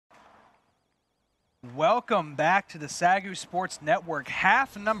Welcome back to the SAGU Sports Network.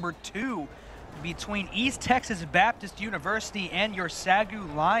 Half number 2 between East Texas Baptist University and your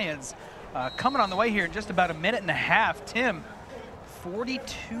SAGU Lions. Coming on the way here in just about a minute and a half. Tim,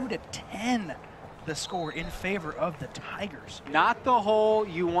 42-10 the score in favor of the Tigers. Not the hole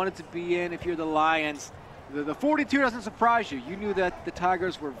you wanted to be in if you're the Lions. The 42 doesn't surprise you. You knew that the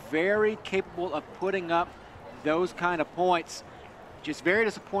Tigers were very capable of putting up those kind of points. Just very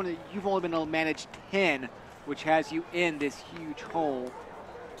disappointed that you've only been able to manage 10, which has you in this huge hole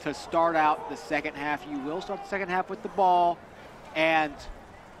to start out the second half. You will start the second half with the ball, and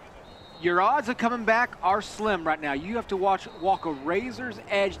your odds of coming back are slim right now. You have to walk a razor's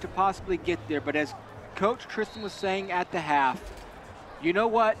edge to possibly get there, but as Coach Tristan was saying at the half, you know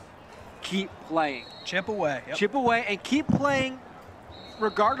what? Keep playing. Chip away. Yep. Chip away and keep playing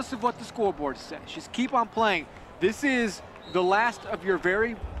regardless of what the scoreboard says. Just keep on playing. This is the last of your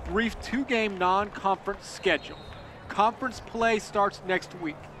very brief 2-game non-conference schedule. Conference play starts next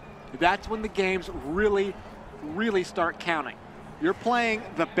week. That's when the games really start counting. You're playing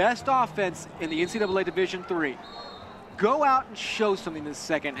the best offense in the NCAA Division III. Go out and show something in the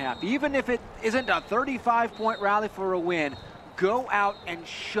second half. Even if it isn't a 35-point rally for a win, go out and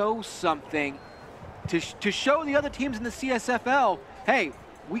show something to show the other teams in the CSFL, hey,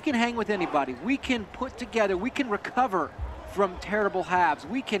 we can hang with anybody. We can put together, we can recover from terrible halves.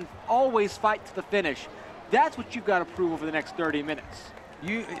 We can always fight to the finish. That's what you've got to prove over the next 30 minutes.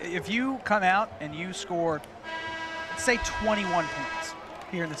 If you come out and you score, let's say 21 points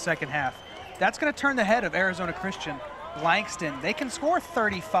here in the second half, that's going to turn the head of Arizona Christian Langston. They can score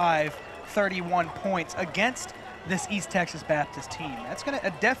 35, 31 points against this East Texas Baptist team. That's going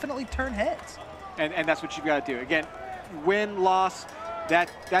to definitely turn heads. And that's what you've got to do. Again, win, loss,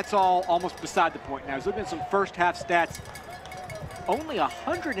 that's all almost beside the point now. I was looking at some first half stats. Only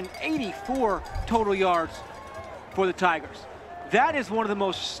 184 total yards for the Tigers. That is one of the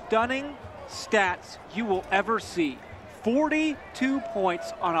most stunning stats you will ever see. 42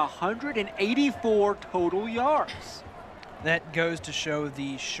 points on 184 total yards. That goes to show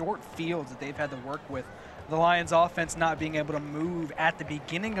the short fields that they've had to work with. The Lions offense not being able to move at the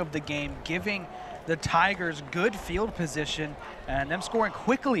beginning of the game, giving the Tigers good field position and them scoring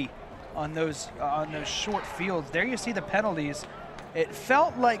quickly on those short fields. There you see the penalties. It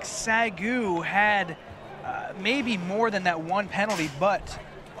felt like SAGU had maybe more than that one penalty, but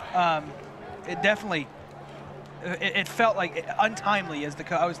it definitely it felt like untimely. As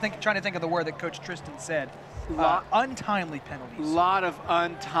I was trying to think of the word that Coach Tristan said. Untimely penalties. A lot of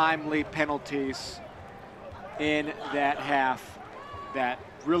untimely penalties in that half that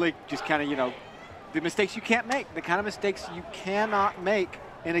really just kind of, you know, the mistakes you can't make, the kind of mistakes you cannot make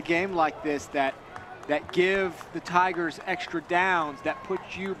in a game like this that give the Tigers extra downs, that put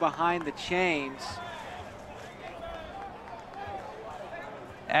you behind the chains.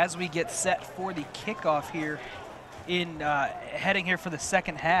 As we get set for the kickoff here heading here for the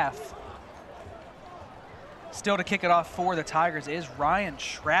second half. Still to kick it off for the Tigers is Ryan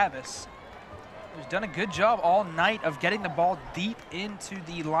Travis, who's done a good job all night of getting the ball deep into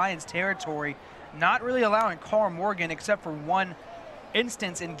the Lions territory, not really allowing Carl Morgan, except for one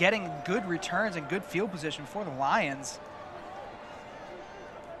instance, in getting good returns and good field position for the Lions.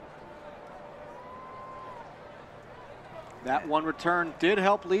 That one return did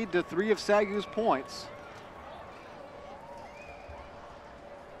help lead to 3 of SAGU's points.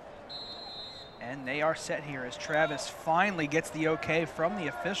 And they are set here as Travis finally gets the okay from the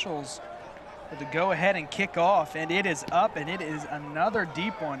officials to go ahead and kick off. And it is up, and it is another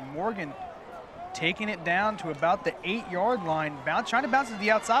deep one. Morgan taking it down to about the 8-yard line, trying to bounce it to the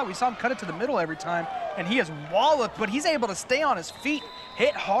outside. We saw him cut it to the middle every time, and he is walloped, but he's able to stay on his feet.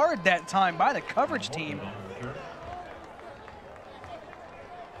 Hit hard that time by the coverage team.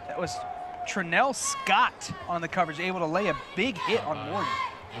 That was Trinell Scott on the coverage, able to lay a big hit on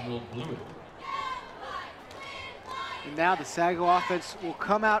Morgan. And now the SAGU offense will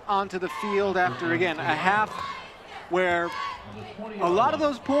come out onto the field after, again, a half where a lot of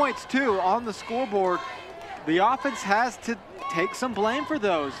those points, too, on the scoreboard, the offense has to take some blame for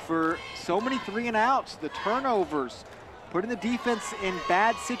those, for so many 3-and-outs, the turnovers, putting the defense in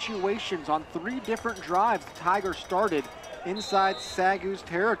bad situations on 3 different drives the Tigers started inside SAGU's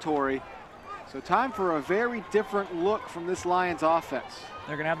territory. So time for a very different look from this Lions offense.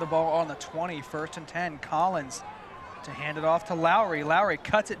 They're going to have the ball on the 20, 1st and 10. Collins to hand it off to Lowry. Lowry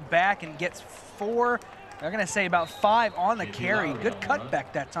cuts it back and gets 4. They're going to say about 5 on the carry. Good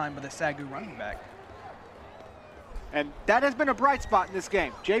cutback that time by the SAGU running back. And that has been a bright spot in this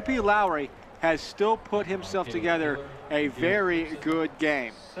game. J.P. Lowry has still put himself together a very good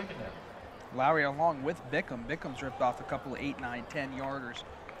game. Lowry along with Bickham. Bickham's ripped off a couple of 8, 9, 10 yarders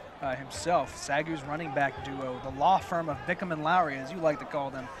himself. SAGU's running back duo, the law firm of Bickham and Lowry, as you like to call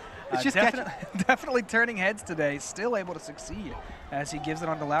them. It's just definitely turning heads today, still able to succeed as he gives it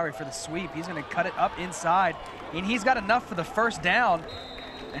on to Lowry for the sweep. He's going to cut it up inside, and he's got enough for the first down,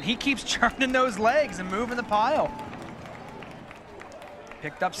 and he keeps churning those legs and moving the pile.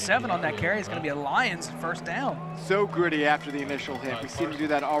 Picked up 7 on that carry. It's going to be a Lions first down. So gritty after the initial hit. We've seen him do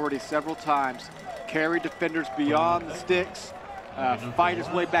that already several times. Carry defenders beyond the sticks, fight his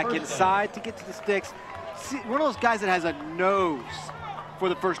way back inside to get to the sticks. See, one of those guys that has a nose for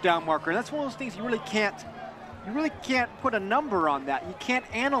the first down marker, and that's one of those things you really can't put a number on that. You can't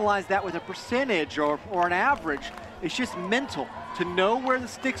analyze that with a percentage or an average. It's just mental to know where the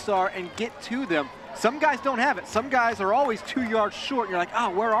sticks are and get to them. Some guys don't have it. Some guys are always 2 yards short. And you're like, oh,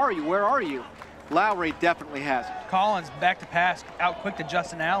 where are you? Where are you? Lowry definitely has it. Collins back to pass, out quick to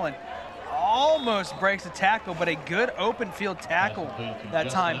Justin Allen. Almost breaks the tackle, but a good open field tackle that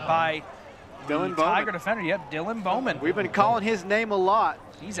time by Dylan the Tiger Bowman. defender. Yep, Dylan Bowman. We've been calling his name a lot.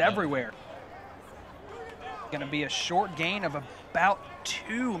 He's everywhere. Going to be a short gain of about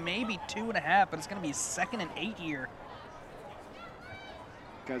 2, maybe 2.5, but it's going to be 2nd and 8 here.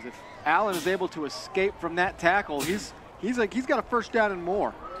 Because if Allen is able to escape from that tackle, he's got a first down and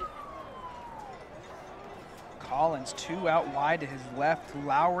more. Collins 2 out wide to his left.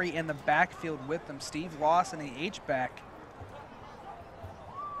 Lowry in the backfield with them. Steve Lawson, the H-back.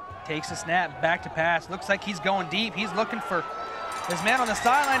 Takes a snap, back to pass. Looks like he's going deep. He's looking for his man on the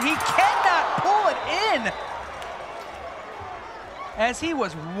sideline. He cannot pull it in, as he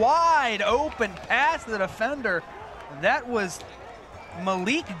was wide open past the defender. That was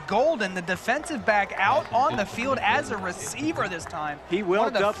Malik Golden, the defensive back, out on the field as a receiver this time. He will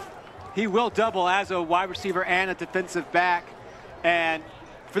double as a wide receiver and a defensive back, and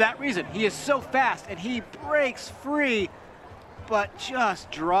for that reason, he is so fast and he breaks free, but just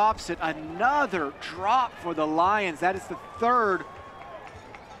drops it. Another drop for the Lions. That is the 3rd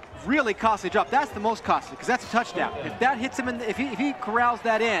really costly drop. That's the most costly because that's a touchdown. If that hits him, if he corrals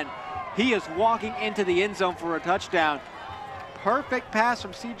that in, he is walking into the end zone for a touchdown. Perfect pass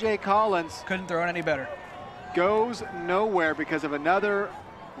from C.J. Collins. Couldn't throw it any better. Goes nowhere because of another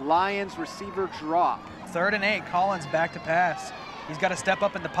Lions receiver drop. 3rd and 8, Collins back to pass. He's got to step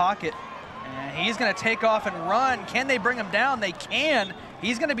up in the pocket, and he's going to take off and run. Can they bring him down? They can.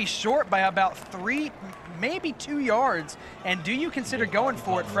 He's going to be short by about 3, maybe 2 yards. And do you consider going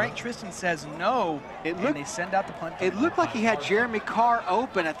for it? Frank Tristan says no, and they send out the punt. It looked like he had Jeremy Carr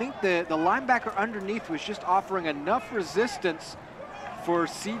open. I think the linebacker underneath was just offering enough resistance for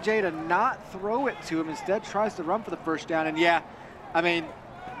CJ to not throw it to him. Instead, tries to run for the first down. And yeah, I mean,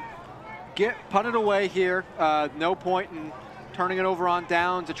 get punted away here. No point in turning it over on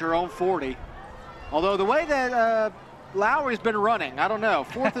downs at your own 40. Although the way that Lowry's been running, I don't know,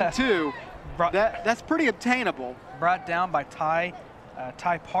 4th and 2, that's pretty obtainable. Brought down by Ty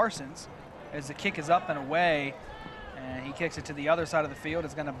Parsons as the kick is up and away, and he kicks it to the other side of the field.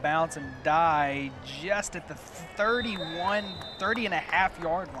 It's going to bounce and die just at the 30.5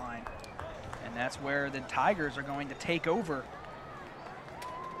 yard line, and that's where the Tigers are going to take over.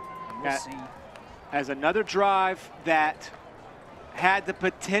 And we'll see. As another drive that had the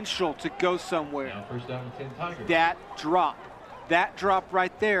potential to go somewhere. Now first down and 10 Tigers. That drop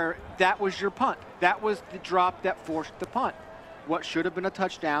right there, that was your punt. That was the drop that forced the punt. What should have been a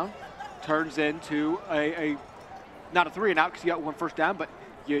touchdown turns into not a 3 and out because you got 1 first down, but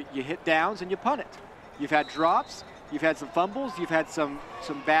you hit downs and you punt it. You've had drops, you've had some fumbles, you've had some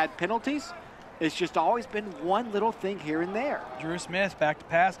bad penalties. It's just always been one little thing here and there. Drew Smith back to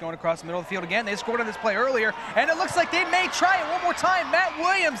pass, going across the middle of the field again. They scored on this play earlier, and it looks like they may try it one more time. Matt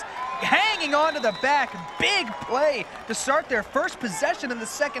Williams hanging on to the back. Big play to start their first possession in the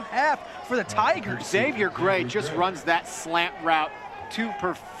second half for the Tigers. Xavier Gray just runs that slant route to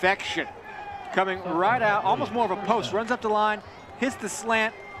perfection. Coming right out, almost more of a post, runs up the line, hits the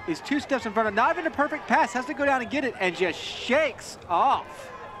slant, is 2 steps in front of, not even a perfect pass, has to go down and get it, and just shakes off.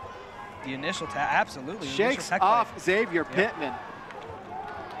 The initial absolutely. Shakes off Xavier Pittman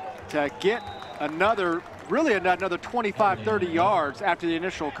to get another 25, 30 yards after the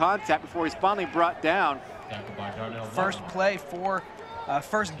initial contact before he's finally brought down. First play for,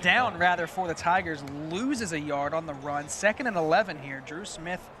 first down rather for the Tigers, loses a yard on the run. 2nd and 11 here. Drew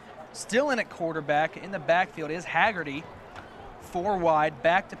Smith still in at quarterback. In the backfield is Haggerty. 4 wide,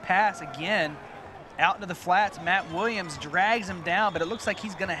 back to pass again. Out into the flats, Matt Williams drags him down, but it looks like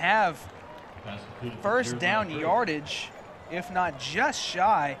he's going to have first down yardage, if not just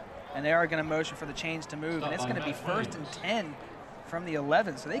shy, and they are going to motion for the chains to move, and it's going to be 1st and 10 from the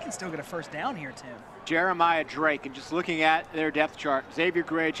 11, so they can still get a first down here, Tim. Jeremiah Drake, and just looking at their depth chart, Xavier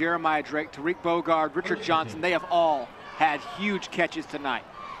Gray, Jeremiah Drake, Tariq Bogard, Richard Johnson, they have all had huge catches tonight.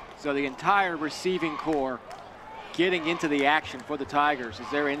 So the entire receiving core getting into the action for the Tigers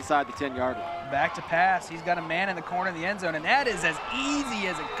as they're inside the 10-yard line. Back to pass. He's got a man in the corner of the end zone, and that is as easy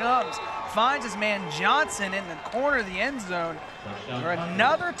as it comes. Finds his man Johnson in the corner of the end zone for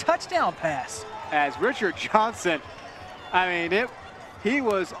another touchdown pass. As Richard Johnson, I mean, he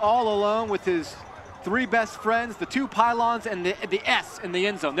was all alone with his three best friends, the two pylons and the S in the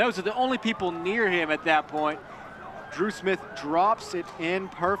end zone. Those are the only people near him at that point. Drew Smith drops it in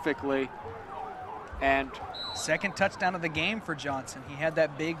perfectly. And second touchdown of the game for Johnson. He had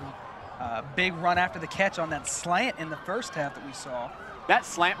that big run after the catch on that slant in the first half that we saw. That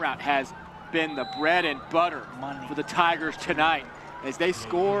slant route has been the bread and butter for the Tigers tonight as they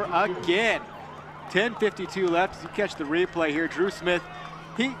score again. 10:52 left as you catch the replay here. Drew Smith,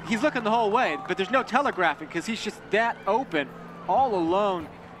 he's looking the whole way, but there's no telegraphing because he's just that open, all alone,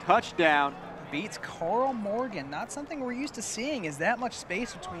 touchdown. Beats Carl Morgan. Not something we're used to seeing, is that much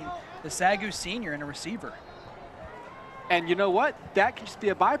space between the SAGU senior and a receiver. And you know what? That can just be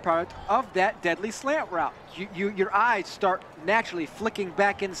a byproduct of that deadly slant route. Your eyes start naturally flicking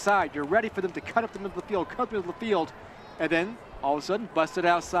back inside. You're ready for them to cut up the middle of the field, and then all of a sudden bust it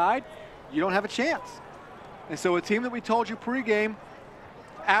outside. You don't have a chance. And so a team that we told you pregame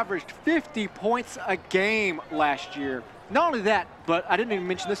averaged 50 points a game last year. Not only that, but I didn't even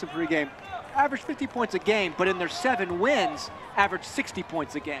mention this in pregame, averaged 50 points a game, but in their 7 wins, averaged 60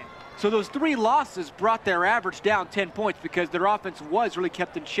 points a game. So those 3 losses brought their average down 10 points because their offense was really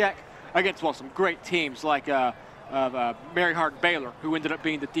kept in check against, well, some great teams like Mary Hardin Baylor, who ended up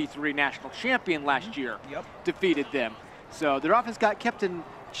being the D3 national champion last year, defeated them. So their offense got kept in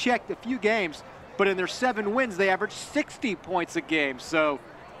check a few games, but in their 7 wins, they averaged 60 points a game. So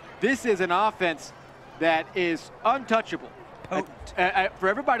this is an offense that is untouchable. For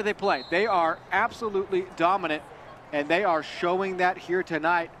everybody they play, they are absolutely dominant, and they are showing that here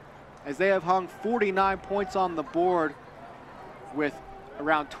tonight as they have hung 49 points on the board with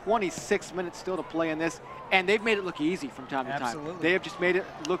around 26 minutes still to play in this, and they've made it look easy from time to time. They have just made it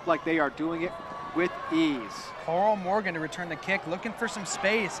look like they are doing it with ease. Carl Morgan to return the kick, looking for some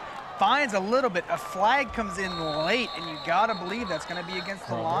space, finds a little bit, a flag comes in late, and you gotta believe that's gonna be against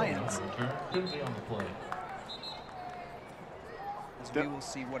the Lions. As we will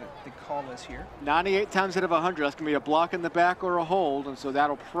see what the call is here. 98 times out of 100, that's gonna be a block in the back or a hold, and so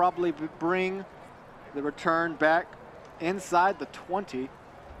that'll probably bring the return back inside the 20.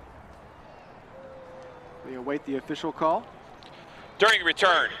 We await the official call. During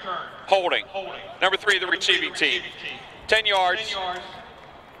return, holding, number 3 of the receiving team, 10 yards,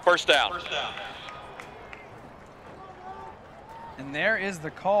 first down. And there is the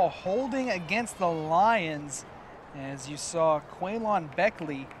call, holding against the Lions, as you saw Quaylon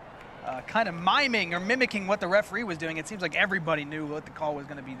Beckley kind of miming or mimicking what the referee was doing. It seems like everybody knew what the call was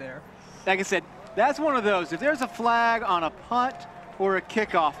going to be there. Like I said, that's one of those. If there's a flag on a punt or a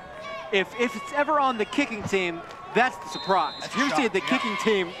kickoff, if it's ever on the kicking team, that's the surprise. If you see the kicking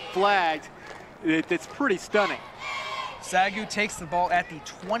team flagged, it's pretty stunning. SAGU takes the ball at the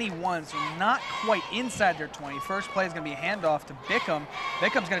 21, so not quite inside their 20. First play is going to be a handoff to Bickham.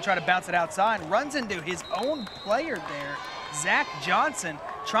 Bickham's going to try to bounce it outside, runs into his own player there, Zach Johnson,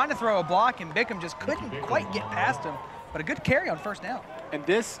 trying to throw a block, and Bickham just couldn't quite get past him. But a good carry on first down. And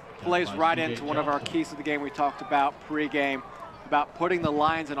this plays right into one of our keys of the game we talked about pregame, about putting the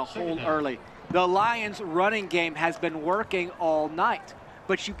Lions in a hole early. The Lions' running game has been working all night,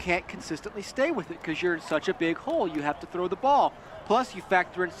 but you can't consistently stay with it because you're in such a big hole. You have to throw the ball. Plus, you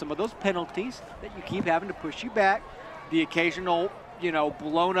factor in some of those penalties that you keep having to push you back, the occasional,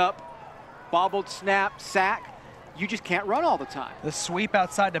 blown up, bobbled snap, sack. You just can't run all the time. The sweep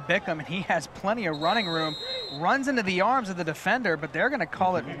outside to Bickham, and he has plenty of running room. Runs into the arms of the defender, but they're going to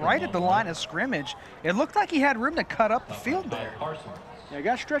call it right at the line of scrimmage. It looked like he had room to cut up the field there. Yeah, he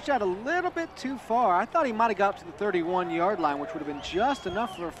got stretched out a little bit too far. I thought he might have got up to the 31-yard line, which would have been just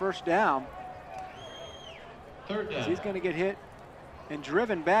enough for a first down. Third down. He's going to get hit and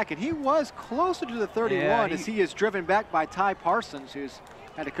driven back, and he was closer to the 31 as he is driven back by Ty Parsons, who's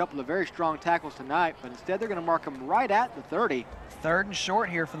had a couple of very strong tackles tonight, but instead they're going to mark him right at the 30. Third and short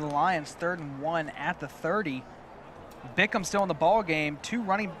here for the Lions, 3rd and 1 at the 30. Bickham still in the ball game, two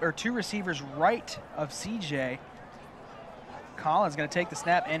receivers right of CJ. Collins going to take the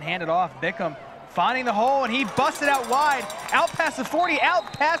snap and hand it off. Bickham finding the hole, and he busts it out wide, out past the 40,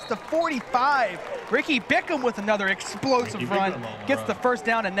 out past the 45. Ricky Bickham with another explosive run, gets the first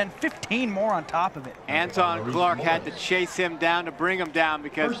down, and then 15 more on top of it. Anton Clark had to chase him down to bring him down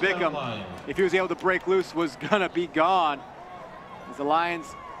because Bickham, if he was able to break loose, was gonna be gone. As the Lions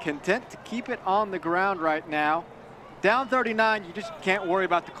content to keep it on the ground right now. Down 39, you just can't worry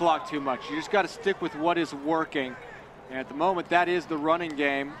about the clock too much. You just got to stick with what is working. And at the moment, that is the running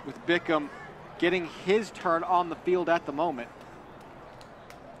game, with Bickham getting his turn on the field at the moment.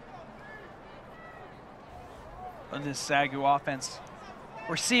 This SAGU offense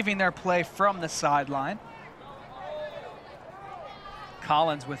receiving their play from the sideline.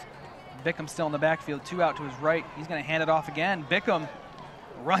 Collins with Bickham still in the backfield, 2 out to his right. He's going to hand it off again. Bickham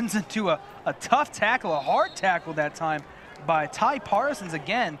runs into a tough tackle, a hard tackle that time by Ty Parsons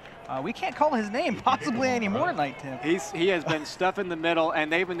again. We can't call his name possibly anymore tonight, Tim. He has been stuff in the middle,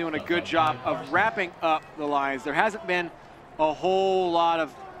 and they've been doing a good job of wrapping up the Lions. There hasn't been a whole lot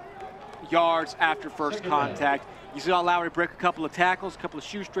of yards after first contact. You saw Lowry break a couple of tackles, a couple of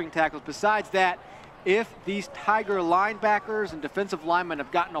shoestring tackles. Besides that, if these Tiger linebackers and defensive linemen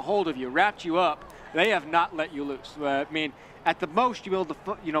have gotten a hold of you, wrapped you up, they have not let you loose. I mean, at the most, you'll be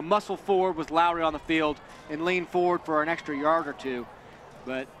able to, muscle forward with Lowry on the field and lean forward for an extra yard or two.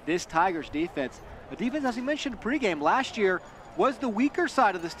 But this Tigers defense, a defense, as we mentioned pregame, last year was the weaker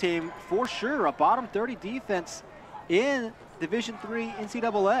side of this team for sure. A bottom 30 defense in Division III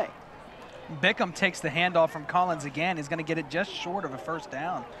NCAA. Bickham takes the handoff from Collins again. He's going to get it just short of a first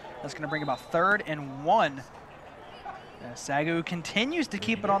down. That's going to bring about 3rd and 1. SAGU continues to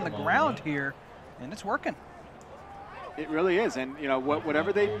keep it on the ground here, and it's working. It really is, and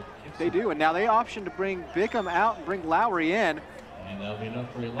whatever they do, and now they option to bring Bickham out and bring Lowry in,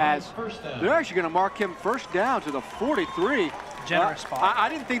 as they're actually going to mark him first down to the 43. Generous spot. I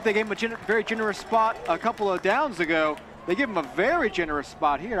didn't think they gave him a very generous spot a couple of downs ago. They give him a very generous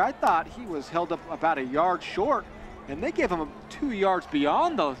spot here. I thought he was held up about a yard short, and they gave him 2 yards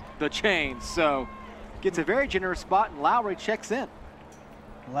beyond the chains. So gets a very generous spot, and Lowry checks in.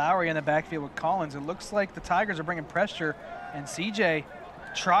 Lowry in the backfield with Collins. It looks like the Tigers are bringing pressure, and CJ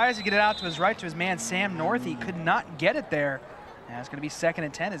tries to get it out to his right to his man Sam North. He could not get it there. And it's going to be 2nd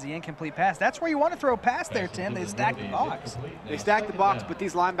and 10 as the incomplete pass. That's where you want to throw a pass there, Tim. They stack the box. They stack the box, but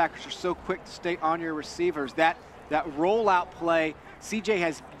these linebackers are so quick to stay on your receivers. That rollout play, CJ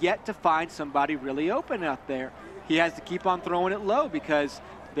has yet to find somebody really open out there. He has to keep on throwing it low because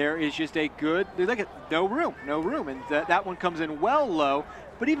there is just a good, look at no room. And that one comes in well low.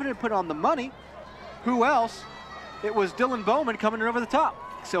 But even to put on the money, who else? It was Dylan Bowman coming in over the top.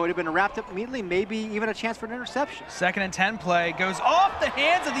 So it had been wrapped up immediately, maybe even a chance for an interception. 2nd and 10 play goes off the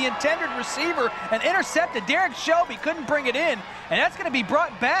hands of the intended receiver and intercepted. Derek Shelby couldn't bring it in, and that's going to be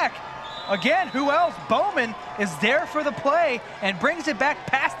brought back. Again, who else? Bowman is there for the play and brings it back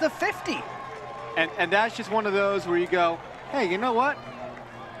past the 50. And that's just one of those where you go, hey, you know what?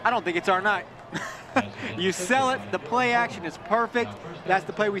 I don't think it's our night. You sell it, the play action is perfect. That's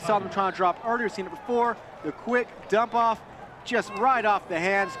the play we saw them trying to drop earlier, seen it before. The quick dump off, just right off the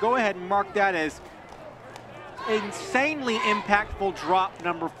hands. Go ahead and mark that as insanely impactful drop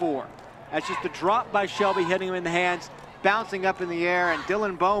number 4. That's just a drop by Shelby hitting him in the hands, bouncing up in the air, and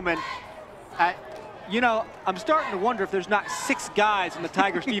Dylan Bowman, I'm starting to wonder if there's not 6 guys in the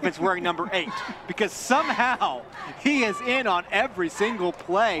Tigers defense wearing number 8, because somehow he is in on every single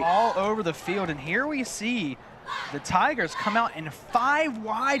play. All over the field, and here we see the Tigers come out in 5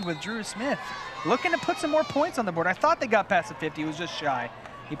 wide with Drew Smith, looking to put some more points on the board. I thought they got past the 50, he was just shy.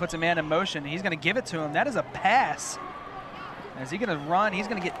 He puts a man in motion, he's going to give it to him. That is a pass. Is he going to run? He's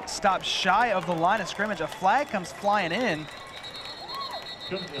going to get stopped shy of the line of scrimmage. A flag comes flying in.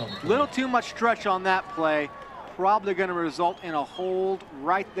 Little too much stretch on that play. Probably going to result in a hold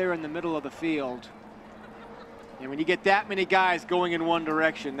right there in the middle of the field. And when you get that many guys going in one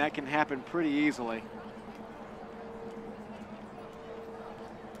direction, that can happen pretty easily.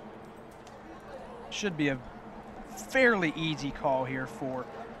 Should be a fairly easy call here for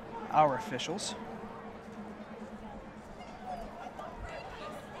our officials.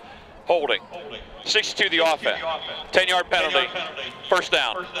 Holding. 62 the offense. 10-yard penalty. First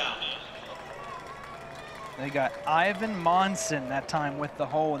down. They got Ivan Monson that time with the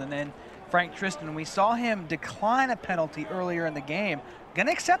hold, and then Frank Tristan. We saw him decline a penalty earlier in the game.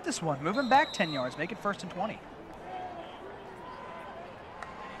 Gonna accept this one, moving back 10 yards, make it 1st and 20.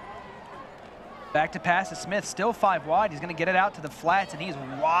 Back to pass to Smith, still 5 wide. He's gonna get it out to the flats, and he's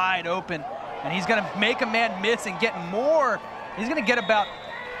wide open. And he's gonna make a man miss and get more. He's gonna get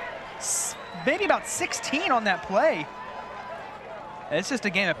maybe about 16 on that play. It's just a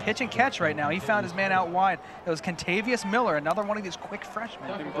game of pitch and catch right now. He found his man out wide. It was Contavious Miller, another one of these quick freshmen.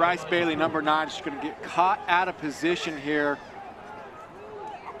 And Bryce Bailey, number 9, is going to get caught out of position here.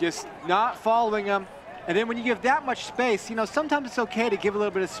 Just not following him. And then when you give that much space, you know, sometimes it's okay to give a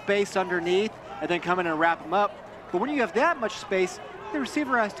little bit of space underneath and then come in and wrap him up. But when you have that much space, the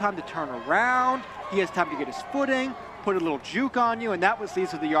receiver has time to turn around. He has time to get his footing, put a little juke on you, and that was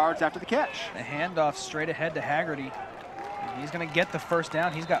leads to the yards after the catch. The handoff straight ahead to Haggerty. He's going to get the first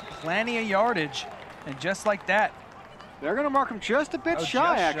down. He's got plenty of yardage. And just like that. They're going to mark him just a bit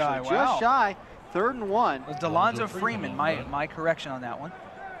shy, just actually. Shy. Wow. Just shy. 3rd and 1. It was Delonzo Freeman, my correction on that one.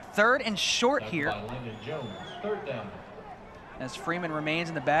 3rd and short here. As Freeman remains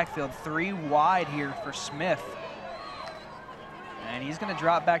in the backfield, 3 wide here for Smith. And he's going to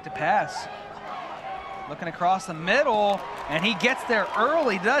drop back to pass. Looking across the middle, and he gets there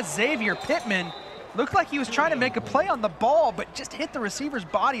early, does Xavier Pittman. Looked like he was trying to make a play on the ball, but just hit the receiver's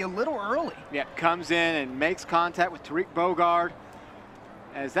body a little early. Yeah, comes in and makes contact with Tariq Bogard.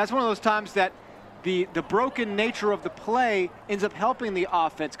 As that's one of those times that the broken nature of the play ends up helping the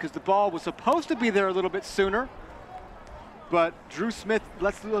offense because the ball was supposed to be there a little bit sooner, but Drew Smith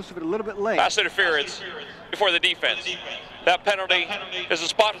lets loose of it a little bit late. Pass interference before the defense. That penalty is a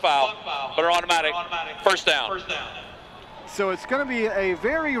spot foul, but an automatic first down. So it's going to be a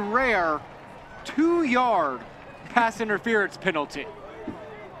very rare 2-yard pass interference penalty.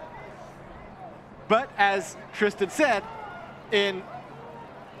 But as Tristan said, in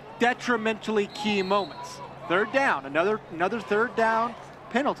detrimentally key moments. 3rd down, another 3rd down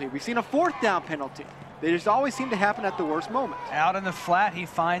penalty. We've seen a 4th down penalty. They just always seem to happen at the worst moments. Out in the flat, he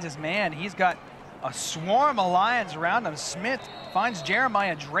finds his man. He's got a swarm of Lions around him. Smith finds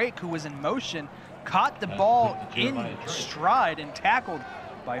Jeremiah Drake, who was in motion, caught the ball in stride and tackled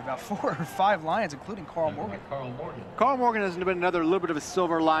by about 4 or 5 Lions, including Carl Morgan. Carl Morgan has been another little bit of a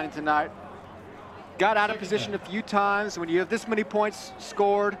silver lining tonight. Got out of position a few times. When you have this many points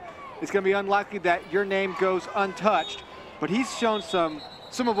scored, it's going to be unlikely that your name goes untouched. But he's shown some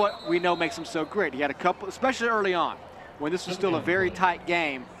of what we know makes him so great. He had a couple, especially early on, when this was still a very tight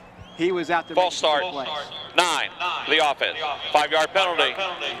game. He was out there. False start. 9, the offense. 5-yard penalty.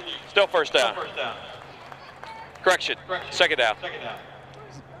 Still first down. Correction. 2nd down.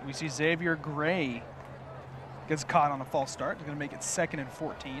 We see Xavier Gray gets caught on a false start. He's going to make it 2nd and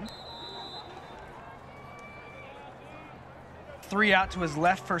 14. 3 out to his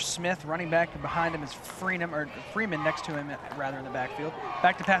left for Smith. Running back behind him is Freeman next to him, rather, in the backfield.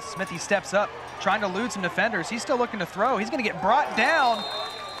 Back to pass to Smith. He steps up, trying to elude some defenders. He's still looking to throw. He's going to get brought down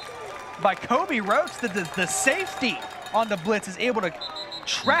by Kobe Roach. The safety on the blitz is able to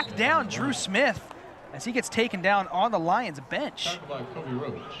track down Drew Smith as he gets taken down on the Lions bench.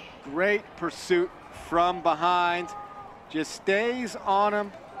 Great pursuit from behind. Just stays on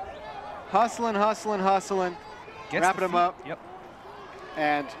him. Hustling. Wrapping him up. Yep.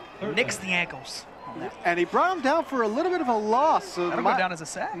 And nicks the ankles. And he brought him down for a little bit of a loss. So that'll go down as a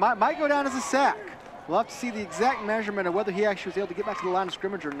sack. Might go down as a sack. We'll have to see the exact measurement of whether he actually was able to get back to the line of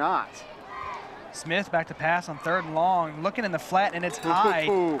scrimmage or not. Smith back to pass on 3rd and long, looking in the flat, and it's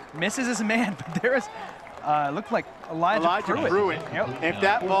high. Misses his man, but there is, looked like Elijah Pruitt. Yep. If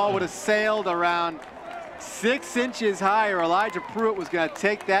that ball would have sailed around 6 inches higher, Elijah Pruitt was going to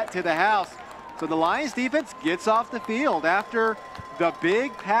take that to the house. So the Lions defense gets off the field after the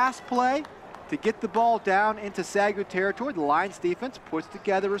big pass play to get the ball down into SAGU territory. The Lions defense puts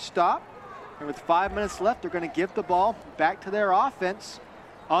together a stop. And with 5 minutes left, they're going to give the ball back to their offense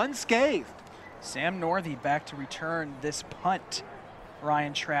unscathed. Sam Northey back to return this punt.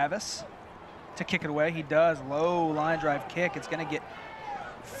 Ryan Travis to kick it away. He does. Low line drive kick. It's going to get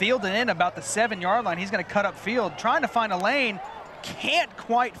fielded in about the 7-yard line. He's going to cut up field, trying to find a lane. Can't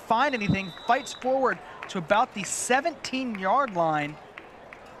quite find anything. Fights forward to about the 17-yard line.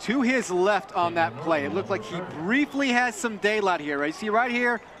 To his left on that play. It looked like he briefly has some daylight here. Right? You see right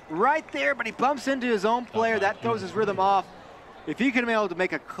here, right there, but he bumps into his own player. That throws his rhythm off. If he could have been able to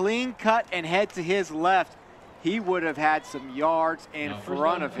make a clean cut and head to his left, he would have had some yards in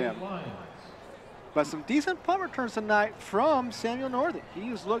front of him. But some decent punt returns tonight from Samuel Northey.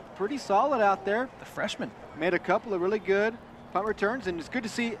 He's looked pretty solid out there. The freshman made a couple of really good punt returns, and it's good to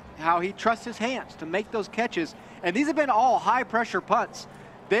see how he trusts his hands to make those catches. And these have been all high-pressure punts.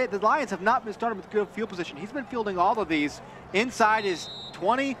 The Lions have not been starting with good field position. He's been fielding all of these inside his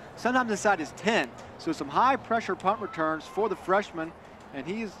 20, sometimes inside his 10. So some high-pressure punt returns for the freshman, and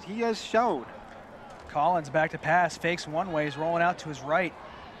he has shown. Collins back to pass, fakes one way, he's rolling out to his right.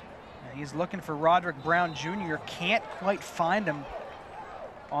 And he's looking for Roderick Brown Jr. Can't quite find him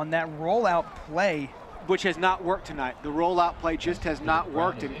on that rollout play. which has not worked tonight. The rollout play just has not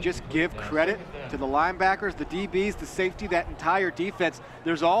worked, and just give credit to the linebackers, the DBs, the safety, that entire defense.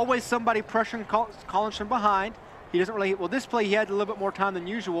 There's always somebody pressuring Collins from behind. He doesn't really, well, this play he had a little bit more time than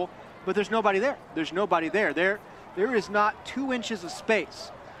usual, but there's nobody there. There's nobody there. There is not 2 inches of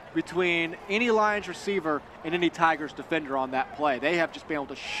space between any Lions receiver and any Tigers defender on that play. They have just been able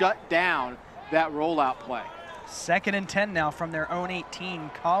to shut down that rollout play. 2nd and 10 now from their own 18.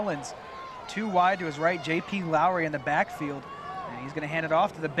 Collins 2 wide to his right, J.P. Lowry in the backfield. And he's going to hand it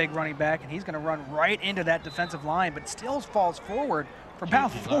off to the big running back, and he's going to run right into that defensive line, but still falls forward for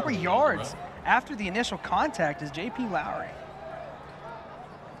about 4 yards after the initial contact is J.P. Lowry.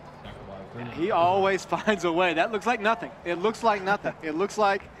 And he always finds a way. That looks like nothing. It looks like nothing. It looks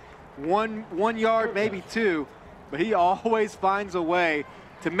like one yard, maybe 2, but he always finds a way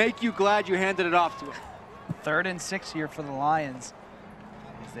to make you glad you handed it off to him. 3rd and 6 here for the Lions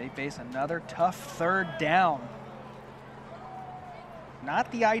as they face another tough 3rd down.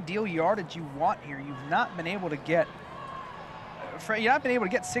 Not the ideal yardage you want here. You've not been able to get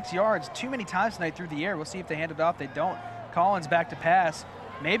 6 yards too many times tonight through the air. We'll see if they hand it off. They don't. Collins back to pass.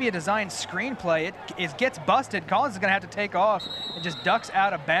 Maybe a designed screenplay. It gets busted. Collins is going to have to take off and just ducks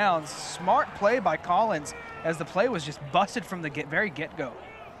out of bounds. Smart play by Collins as the play was just busted from the very get-go.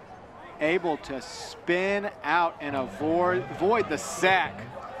 Able to spin out and avoid the sack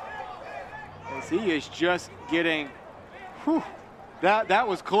as he is just getting, that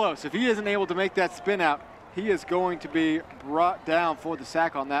was close. If he isn't able to make that spin out, he is going to be brought down for the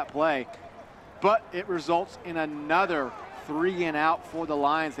sack on that play. But it results in another 3 and out for the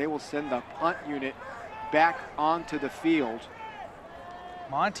Lions. They will send the punt unit back onto the field.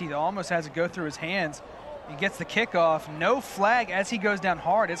 Monty almost has it go through his hands. He gets the kickoff. No flag as he goes down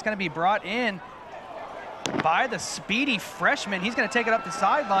hard. It's going to be brought in by the speedy freshman. He's going to take it up the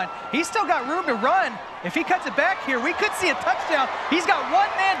sideline. He's still got room to run. If he cuts it back here, we could see a touchdown. He's got 1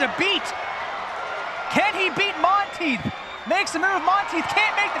 man to beat. Can he beat Monteith? Makes the move. Monteith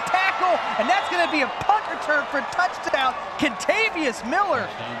can't make the tackle, and that's going to be a punt return for a touchdown. Contavious Miller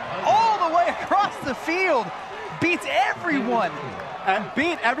all the way across the field. Beats everyone.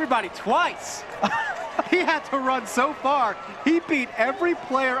 Beat everybody twice. He had to run so far. He beat every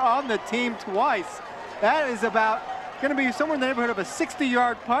player on the team twice. That is about going to be somewhere in the neighborhood of a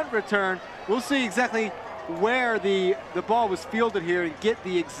 60-yard punt return. We'll see exactly where the ball was fielded here and get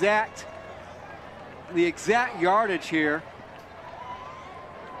the exact yardage here.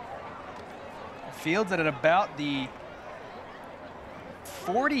 Fields it at about the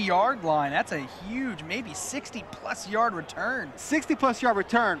 40-yard line. That's a huge, maybe 60-plus yard return. 60-plus yard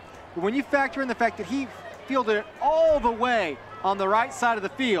return. But when you factor in the fact that he fielded it all the way on the right side of the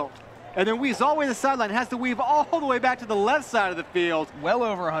field, and then weaves all the way to the sideline, has to weave all the way back to the left side of the field. Well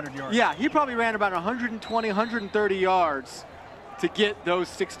over 100 yards. Yeah, he probably ran about 120, 130 yards to get those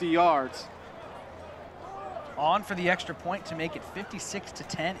 60 yards. On for the extra point to make it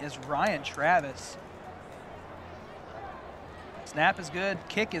 56-10 is Ryan Travis. Snap is good,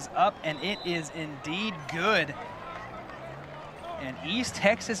 kick is up, and it is indeed good. And East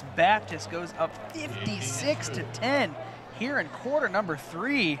Texas Baptist goes up 56-10 here in quarter number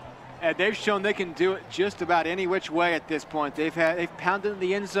 3. And they've shown they can do it just about any which way at this point. They've pounded in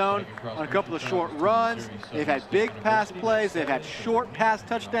the end zone on a couple of short runs. They've had big pass plays. They've had short pass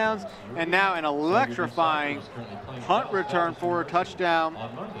touchdowns. And now an electrifying punt return for a touchdown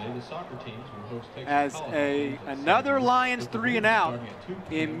as another Lions 3 and out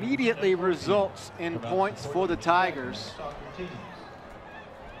immediately results in points for the Tigers.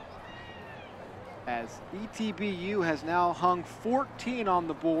 As ETBU has now hung 14 on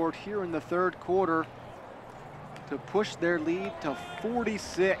the board here in the 3rd quarter to push their lead to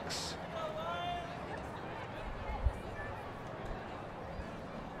 46.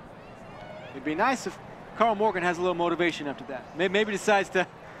 It'd be nice if Carl Morgan has a little motivation after that. Maybe decides to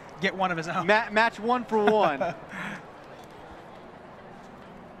get one of his own. Match 1 for 1.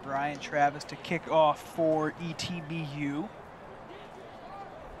 Ryan Travis to kick off for ETBU.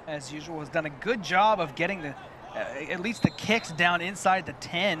 As usual, has done a good job of getting the at least the kicks down inside the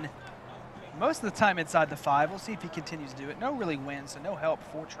 10. Most of the time inside the 5. We'll see if he continues to do it. No really wins, so no help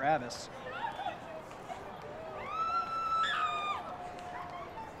for Travis.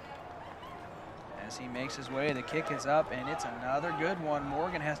 As he makes his way, the kick is up, and it's another good one.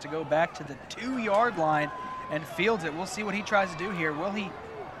 Morgan has to go back to the 2-yard line and fields it. We'll see what he tries to do here. Will he?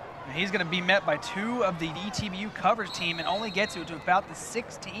 He's going to be met by 2 of the ETBU coverage team and only gets it to about the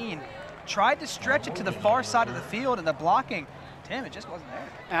 16. Tried to stretch it to the far side of the field, and the blocking, Tim, it just wasn't there.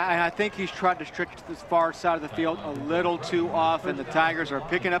 And I think he's tried to stretch it to the far side of the field a little too often. The Tigers are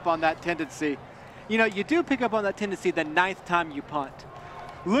picking up on that tendency. you know, you do pick up on that tendency the 9th time you punt.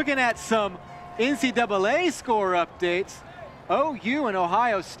 Looking at some NCAA score updates, OU and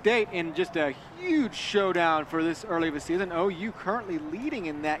Ohio State in just a huge showdown for this early of a season. OU currently leading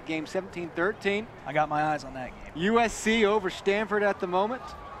in that game 17-13. I got my eyes on that game. USC over Stanford at the moment.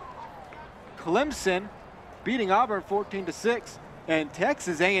 Clemson beating Auburn 14-6. And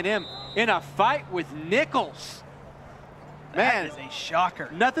Texas A&M in a fight with Nichols. Man, that is a shocker.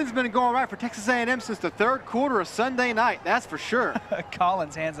 Nothing's been going right for Texas A&M since the 3rd quarter of Sunday night, that's for sure.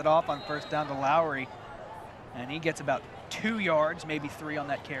 Collins hands it off on first down to Lowry. And he gets about 2 yards, maybe 3 on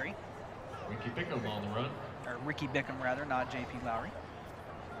that carry. Ricky Bickham on the run. Or Ricky Bickham, rather, not J.P. Lowry.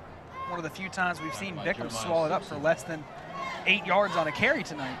 One of the few times we've seen Bickham swallowed up for less than 8 yards on a carry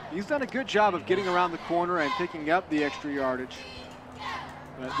tonight. He's done a good job of getting around the corner and picking up the extra yardage.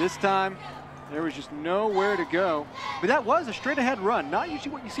 But this time, there was just nowhere to go. But that was a straight-ahead run, not usually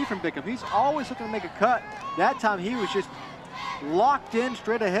what you see from Bickham. He's always looking to make a cut. That time he was just locked in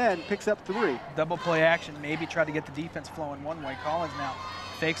straight ahead and picks up 3. Double play action, maybe try to get the defense flowing one way. Collins now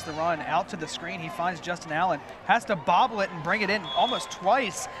fakes the run out to the screen. He finds Justin Allen, has to bobble it and bring it in almost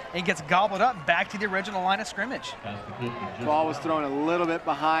twice, and gets gobbled up back to the original line of scrimmage. Ball was thrown a little bit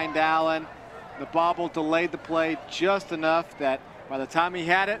behind Allen. The bobble delayed the play just enough that by the time he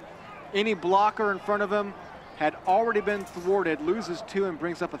had it, any blocker in front of him had already been thwarted, loses 2 and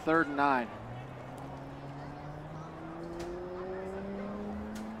brings up a 3rd and 9.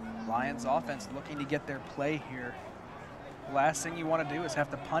 Lions offense looking to get their play here. Last thing you want to do is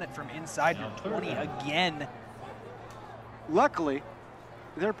have to punt it from inside your 20 again. Luckily,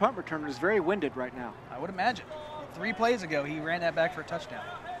 their punt returner is very winded right now. I would imagine. 3 plays ago, he ran that back for a touchdown.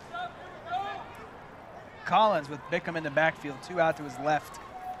 Collins with Bickham in the backfield, 2 out to his left.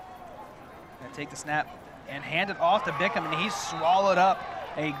 Gonna take the snap and hand it off to Bickham, and he's swallowed up.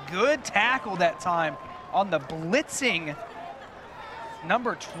 A good tackle that time on the blitzing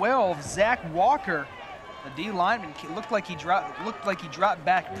number 12, Zach Walker. The D lineman looked like he dropped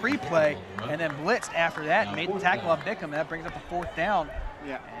back pre-play and then blitzed after that and made the tackle on Bickham, and that brings up a 4th down.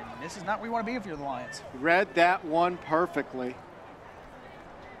 Yeah. And this is not where you want to be if you're the Lions. Read that one perfectly.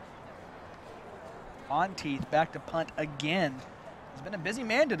 Monteith back to punt again. He's been a busy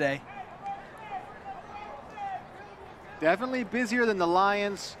man today. Definitely busier than the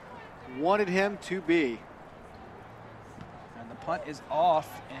Lions wanted him to be. And the punt is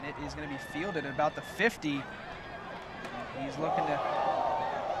off, and it is going to be fielded at about the 50. He's looking to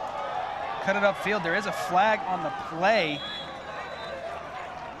cut it upfield. There is a flag on the play.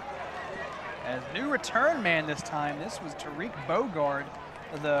 As new return man this time, this was Tariq Bogard,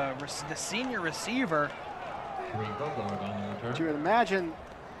 the senior receiver. Tariq Bogard on the return. You would imagine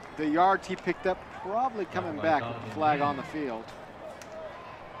the yards he picked up probably coming back with the flag on the field.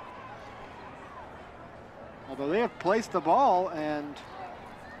 Although they have placed the ball, and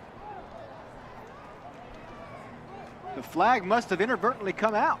the flag must have inadvertently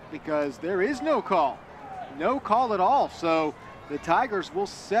come out because there is no call. No call at all. So the Tigers will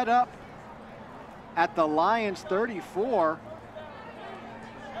set up at the Lions 34.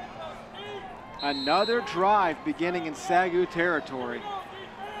 Another drive beginning in SAGU territory.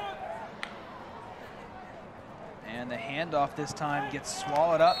 And the handoff this time gets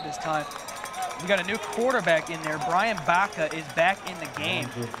swallowed up this time. We got a new quarterback in there. Brian Baca is back in the game.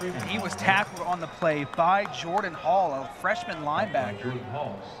 And he was tackled on the play by Jordan Hall, a freshman linebacker. Jordan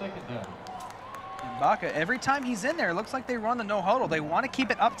Hall, 2nd down. And Baca, every time he's in there, it looks like they run the no huddle. They want to keep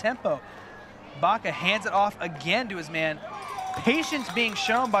it up tempo. Baca hands it off again to his man. Patience being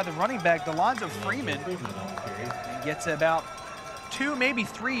shown by the running back, Delonzo Freeman. And gets about 2, maybe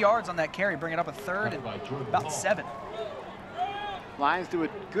 3 yards on that carry, bringing up a 3rd and about 7. Lions do a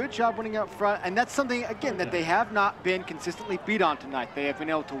good job winning up front, and that's something, again, that they have not been consistently beat on tonight. They have been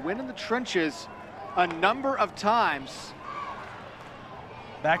able to win in the trenches a number of times.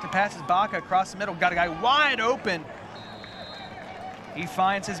 Back to passes Baca across the middle, got a guy wide open. He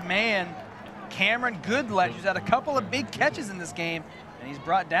finds his man, Cameron Goodletch, who's had a couple of big catches in this game, and he's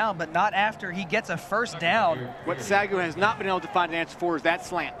brought down, but not after he gets a 1st down. What SAGU has not been able to find an answer for is that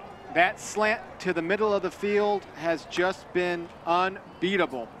slant. That slant to the middle of the field has just been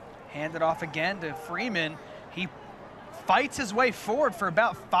unbeatable. Handed off again to Freeman. He fights his way forward for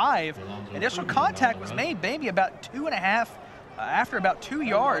about 5. Initial contact was made maybe about 2.5 after about 2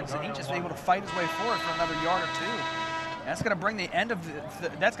 yards, and he just was able to fight his way forward for another yard or 2. That's going to bring the end of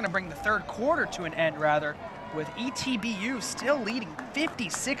that's going to bring the 3rd quarter to an end, rather, with ETBU still leading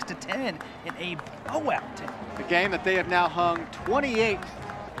 56-10 in a blowout. The game that they have now hung 28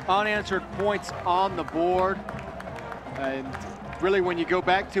 unanswered points on the board. And really, when you go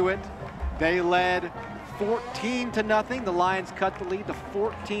back to it, They led 14-0. The Lions cut the lead to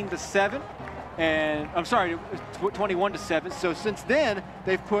 14-7. And I'm sorry, 21-7. So since then,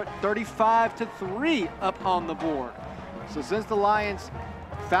 they've put 35-3 up on the board. So since the Lions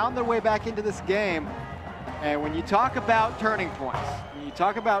found their way back into this game, and when you talk about turning points, when you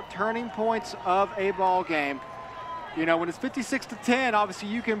talk about turning points of a ball game, you know, when it's 56-10, obviously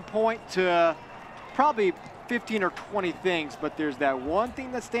you can point to probably 15 or 20 things, but there's that one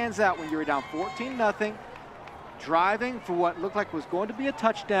thing that stands out when you're down 14-0, driving for what looked like was going to be a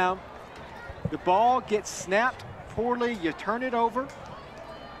touchdown. The ball gets snapped poorly, you turn it over,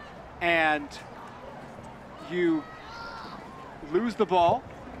 and you lose the ball.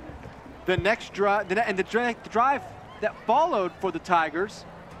 The next drive, and the drive that followed for the Tigers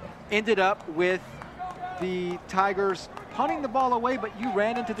ended up with the Tigers punting the ball away, but you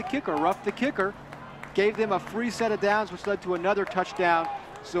ran into the kicker, roughed the kicker, gave them a free set of downs, which led to another touchdown.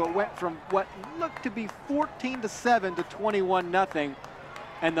 So it went from what looked to be 14-7 to 21-0.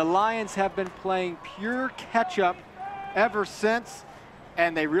 And the Lions have been playing pure catch-up ever since,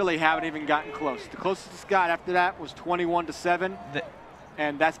 and they really haven't even gotten close. The closest it's got after that was 21-7,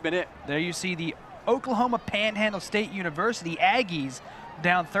 and that's been it. There you see the Oklahoma Panhandle State University Aggies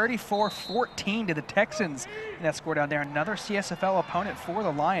down 34-14 to the Texans in that score down there. Another CSFL opponent for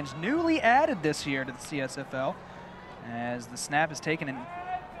the Lions, newly added this year to the CSFL, as the snap is taken and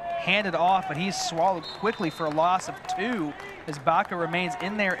handed off, but he's swallowed quickly for a loss of 2 as Baca remains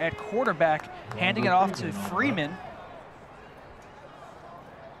in there at quarterback, handing it off to Freeman.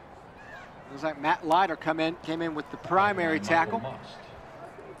 Looks like Matt Leiter came in with the primary tackle.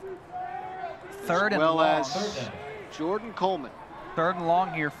 Third and long. as well as Jordan Coleman. Third and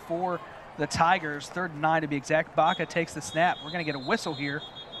long here for the Tigers, 3rd and 9 to be exact. Baca takes the snap. We're going to get a whistle here.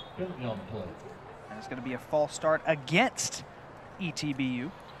 And it's going to be a false start against ETBU.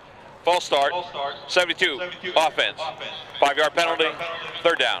 False start, 72, offense. 5-yard penalty,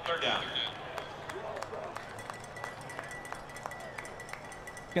 3rd down.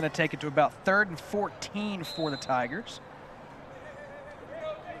 Going to take it to about 3rd and 14 for the Tigers.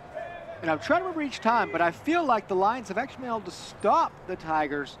 And I'm trying to remember each time, but I feel like the Lions have actually been able to stop the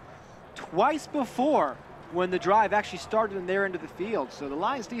Tigers twice before when the drive actually started in their end of the field. So the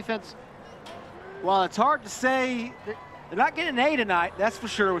Lions defense, while it's hard to say, they're not getting an A tonight, that's for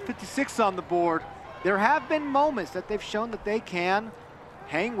sure, with 56 on the board. There have been moments that they've shown that they can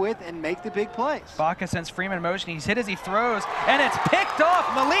hang with and make the big plays. Baca sends Freeman in motion. He's hit as he throws, and it's picked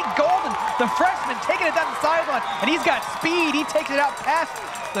off. Malik Golden, the freshman, taking it down the sideline, and he's got speed. He takes it out past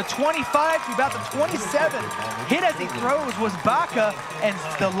the 25 to about the 27. Hit as he throws was Baca, and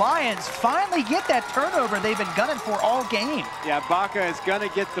the Lions finally get that turnover they've been gunning for all game. Yeah, Baca is going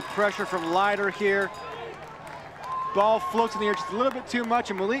to get the pressure from Leiter here. Ball floats in the air just a little bit too much,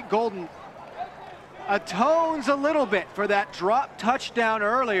 and Malik Golden atones a little bit for that drop touchdown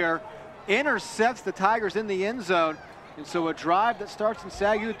earlier, intercepts the Tigers in the end zone. And so a drive that starts in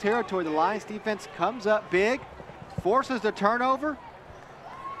SAGU territory, the Lions defense comes up big, forces the turnover,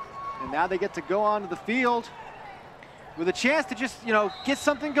 and now they get to go onto the field with a chance to just, you know, get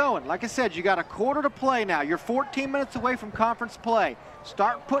something going. Like I said, you got a quarter to play now. You're 14 minutes away from conference play.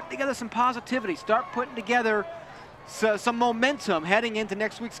 Start putting together some positivity. Start putting together some momentum heading into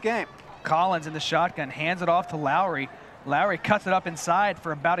next week's game. Collins in the shotgun, hands it off to Lowry. Lowry cuts it up inside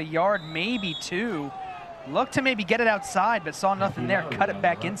for about a yard, maybe 2. Looked to maybe get it outside, but saw nothing there. Cut it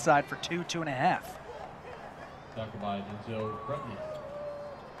back inside for 2.5.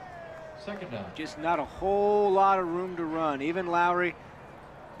 Second down. Just not a whole lot of room to run. Even Lowry,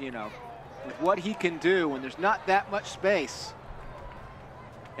 you know, with what he can do when there's not that much space,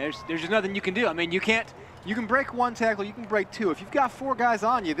 there's just nothing you can do. I mean, you can break 1 tackle, you can break 2. If you've got 4 guys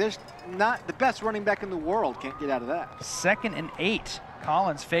on you, there's not the best running back in the world can't get out of that. 2nd and 8.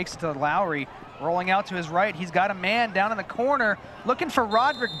 Collins fakes it to Lowry, rolling out to his right. He's got a man down in the corner, looking for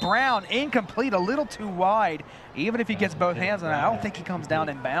Roderick Brown. Incomplete, a little too wide. Even if he gets both hands on it, I don't think he comes down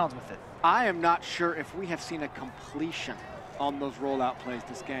in bounds with it. I am not sure if we have seen a completion on those rollout plays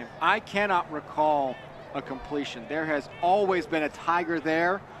this game. I cannot recall a completion. There has always been a Tiger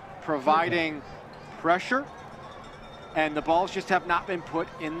there providing pressure, and the balls just have not been put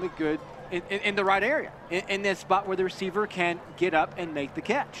in the good, in the right area, in this spot where the receiver can get up and make the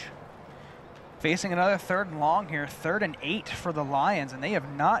catch. Facing another 3rd and long here, 3rd and 8 for the Lions, and they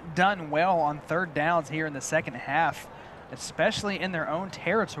have not done well on 3rd downs here in the second half, especially in their own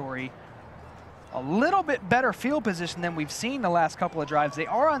territory. A little bit better field position than we've seen the last couple of drives. They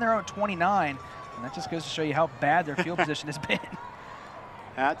are on their own 29, and that just goes to show you how bad their field position has been.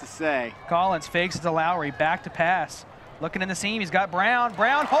 I have to say. Collins fakes it to Lowry, back to pass. Looking in the seam, he's got Brown.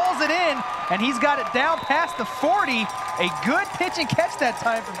 Brown holds it in, and he's got it down past the 40. A good pitch and catch that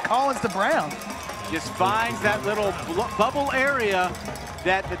time from Collins to Brown. Just finds that little bubble area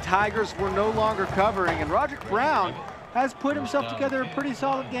that the Tigers were no longer covering, and Roderick Brown has put himself together a pretty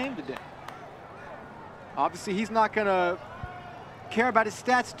solid game today. Obviously, he's not going to care about his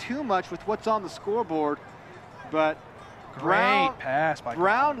stats too much with what's on the scoreboard, but Great pass by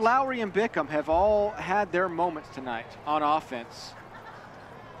Brown, Lowry, and Bickham have all had their moments tonight on offense.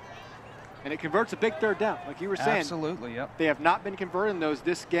 And it converts a big third down, like you were saying. Absolutely, yep. They have not been converting those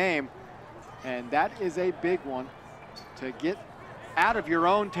this game, and that is a big one to get out of your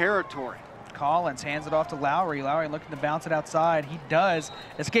own territory. Collins hands it off to Lowry. Lowry looking to bounce it outside. He does.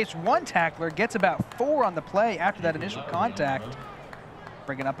 Escapes one tackler, gets about 4 on the play after that initial contact.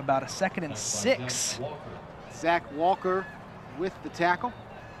 Bringing up about a 2nd and 6. Zach Walker with the tackle.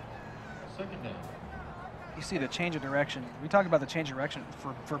 Second down. You see the change of direction. We talked about the change of direction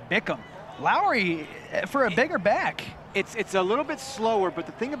for Bickham. Lowry for a bigger back. It's a little bit slower, but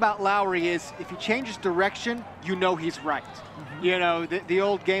the thing about Lowry is if he changes direction, you know he's right. You know, the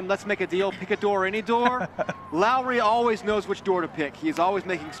old game, let's make a deal, pick a door, any door. Lowry always knows which door to pick. He is always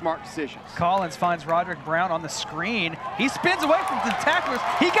making smart decisions. Collins finds Roderick Brown on the screen. He spins away from the tacklers.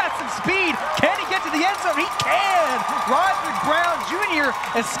 He got some speed. Can he get to the end zone? He can! Roderick Brown Jr.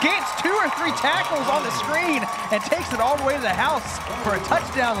 escapes 2 or 3 tackles on the screen and takes it all the way to the house for a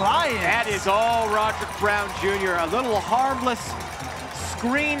touchdown Lions. That is all Roderick Brown Jr. A little harmless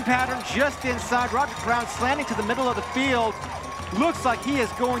screen pattern just inside. Roderick Brown slanting to the middle of the field. Looks like he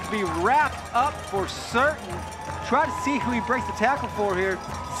is going to be wrapped up for certain. Try to see who he breaks the tackle for here.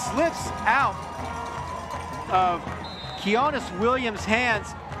 Slips out of Keonis Williams' hands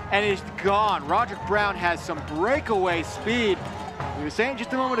and is gone. Roderick Brown has some breakaway speed. We were saying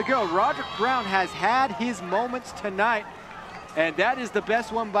just a moment ago, Roderick Brown has had his moments tonight, and that is the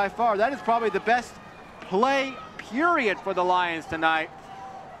best one by far. That is probably the best play, period, for the Lions tonight.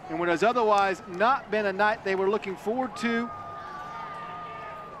 And what has otherwise not been a night they were looking forward to.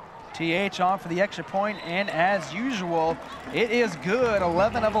 TH on for the extra point, and as usual, it is good.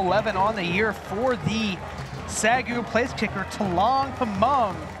 11 of 11 on the year for the SAGU place kicker, Talong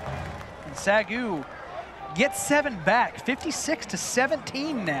Pamung. And SAGU gets 7 back,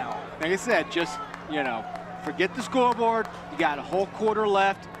 56-17 now. Like I said, just, you know, forget the scoreboard. You got a whole quarter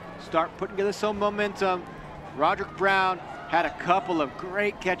left. Start putting together some momentum. Roderick Brown had a couple of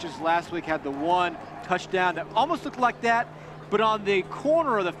great catches last week, had the one touchdown that almost looked like that, but on the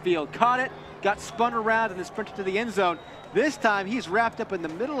corner of the field, caught it, got spun around, and then sprinted to the end zone. This time, he's wrapped up in the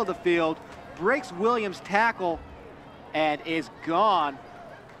middle of the field, breaks Williams' tackle, and is gone.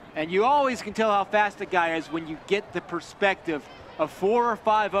 And you always can tell how fast a guy is when you get the perspective of 4 or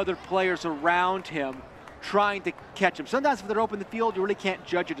 5 other players around him trying to catch him. Sometimes if they're open the field, you really can't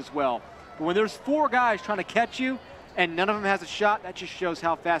judge it as well. But when there's 4 guys trying to catch you, and none of them has a shot, that just shows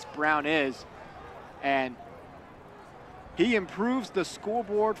how fast Brown is. And he improves the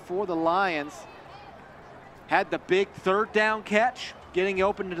scoreboard for the Lions. Had the big 3rd down catch, getting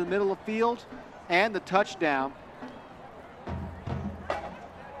open to the middle of the field, and the touchdown.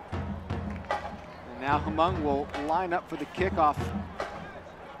 And now Pamung will line up for the kickoff.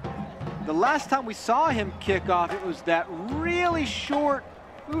 The last time we saw him kick off, it was that really short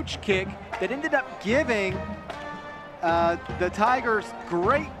pooch kick that ended up giving the Tigers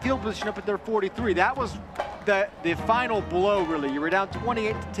great field position up at their 43. That was the final blow, really. You were down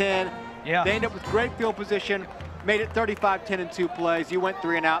 28-10. Yeah. They ended up with great field position, made it 35-10 in 2 plays. You went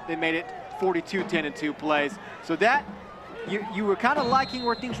 3 and out. They made it 42-10 in 2 plays. So that, you were kind of liking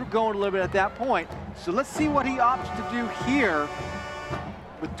where things were going a little bit at that point. So let's see what he opts to do here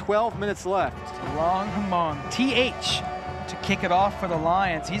with 12 minutes left. Long Pamung, TH to kick it off for the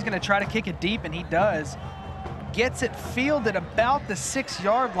Lions. He's going to try to kick it deep, and he does. Gets it fielded about the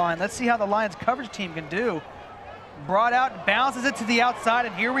 6-yard line. Let's see how the Lions coverage team can do. Brought out, bounces it to the outside,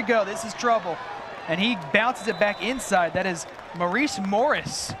 and here we go. This is trouble. And he bounces it back inside. That is Maurice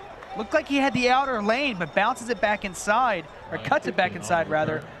Morris. Looked like he had the outer lane, but bounces it back inside, or cuts it back inside,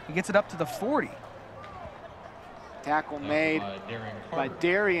 rather. He gets it up to the 40. Tackle made by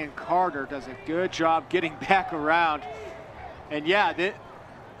Darian Carter. Does a good job getting back around. And yeah,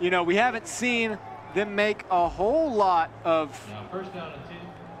 you know, we haven't seen them make a whole lot of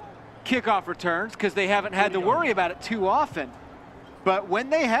kickoff returns because they haven't had to worry about it too often. But when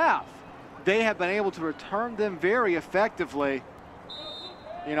they have been able to return them very effectively.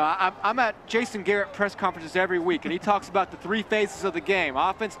 You know, I'm at Jason Garrett press conferences every week, and he talks about the 3 phases of the game: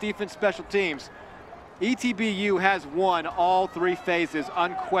 offense, defense, special teams. ETBU has won all 3 phases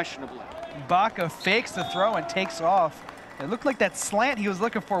unquestionably. Baca fakes the throw and takes off. It looked like that slant he was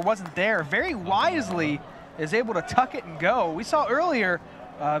looking for wasn't there. Very wisely is able to tuck it and go. We saw earlier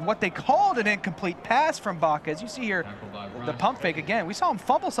what they called an incomplete pass from Baca. As you see here, the pump fake again. We saw him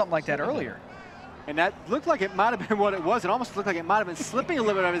fumble something like that earlier. And that looked like it might have been what it was. It almost looked like it might have been slipping a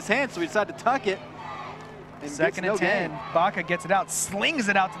little bit out of his hand, so he decided to tuck it. And 2nd and 10. Baca gets it out, slings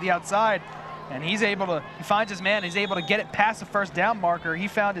it out to the outside, and he finds his man. He's able to get it past the first down marker. He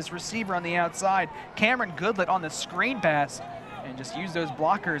found his receiver on the outside, Cameron Goodlett, on the screen pass, and just used those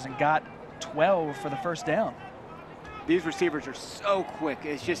blockers and got 12 for the first down. These receivers are so quick.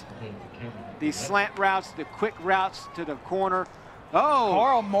 It's just these slant routes, the quick routes to the corner. Oh!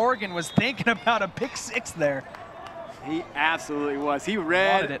 Carl Morgan was thinking about a pick 6 there. He absolutely was. He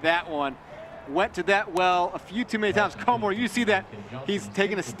read that one. Went to that well a few too many times. Carl Morgan, you see that. He's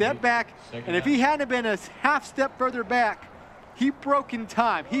taking a step back, and if he hadn't been a half step further back, he broke in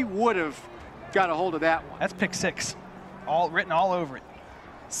time. He would have got a hold of that one. That's pick 6, all written all over it.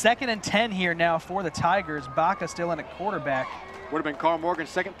 2nd and 10 here now for the Tigers. Baca still in at quarterback. Would have been Carl Morgan's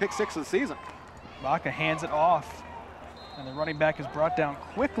second pick 6 of the season. Baca hands it off, and the running back is brought down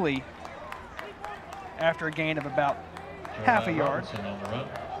quickly after a gain of about half a yard.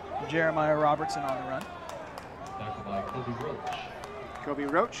 Jeremiah Robertson on the run. Tackled by Kobe Roach. Kobe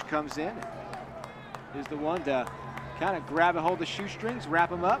Roach comes in. Is the one to kind of grab a hold of the shoestrings,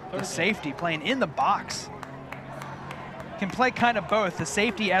 wrap him up. The safety playing in the box. Can play kind of both, the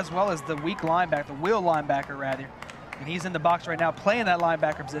safety as well as the weak linebacker, the wheel linebacker rather. And he's in the box right now playing that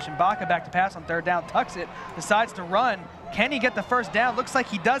linebacker position. Baca back to pass on 3rd down, tucks it, decides to run. Can he get the first down? Looks like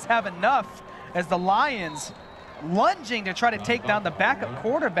he does have enough as the Lions lunging to try to take down the backup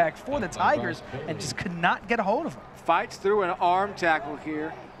quarterback for the Tigers and just could not get a hold of him. Fights through an arm tackle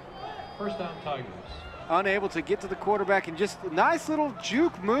here. First down, Tigers. Unable to get to the quarterback, and just a nice little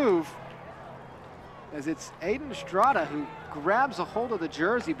juke move as it's Aiden Estrada who grabs a hold of the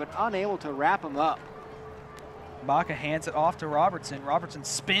jersey but unable to wrap him up. Baca hands it off to Robertson. Robertson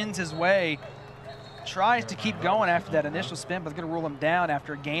spins his way, tries to keep going after that initial spin, but going to rule him down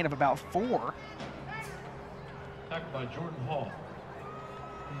after a gain of about 4. Tackled by Jordan Hall.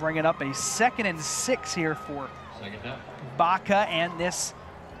 Bring it up a 2nd and 6 here for Baca and this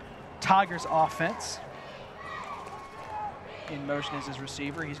Tigers offense. In motion is his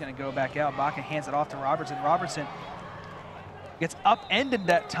receiver. He's going to go back out. Baca hands it off to Robertson. Robertson gets upended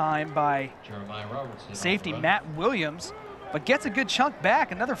that time by safety Matt Williams, but gets a good chunk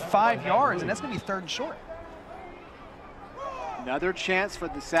back, another 5 yards, and that's going to be 3rd and short. Another chance for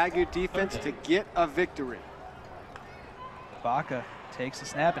the SAGU defense to get a victory. Baca takes the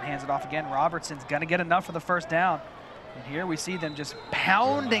snap and hands it off again. Robertson's going to get enough for the first down. And here we see them just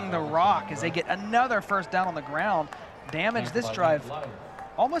pounding the rock as they get another first down on the ground. Damage this drive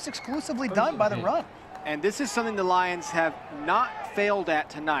almost exclusively done by the run. And this is something the Lions have not failed at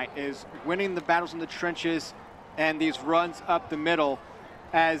tonight, is winning the battles in the trenches and these runs up the middle.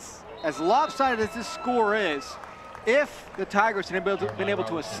 As lopsided as this score is, if the Tigers had been able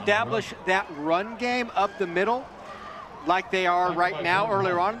to establish that run game up the middle, like they are right now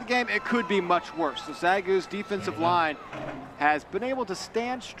earlier on in the game, it could be much worse. So SAGU's defensive line has been able to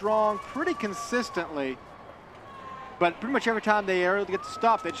stand strong pretty consistently, but pretty much every time they are able to get the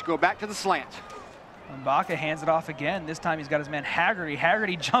stop, they just go back to the slant. And Baca hands it off again. This time he's got his man Haggerty.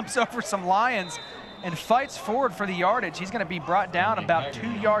 Haggerty jumps over some Lions and fights forward for the yardage. He's going to be brought down about 2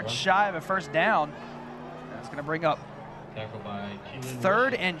 yards shy of a first down. That's going to bring up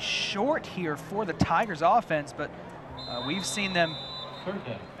 3rd and short here for the Tigers offense, but we've seen them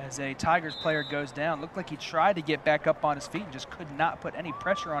as a Tigers player goes down. Looked like he tried to get back up on his feet and just could not put any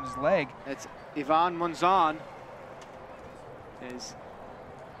pressure on his leg. That's Ivan Monzon.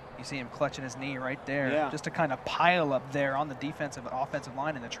 You see him clutching his knee right there, just to kind of pile up there on the defensive and offensive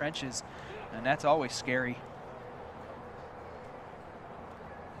line in the trenches, and that's always scary.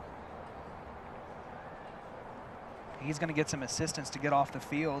 He's going to get some assistance to get off the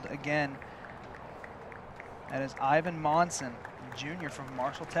field again. That is Ivan Monson, junior from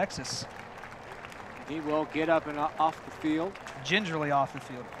Marshall, Texas. He will get up and off the field. Gingerly off the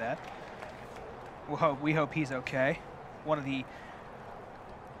field at that. We hope he's okay. One of the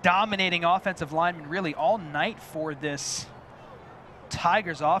dominating offensive linemen really all night for this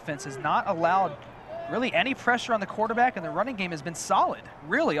Tigers offense, has not allowed really any pressure on the quarterback, and the running game has been solid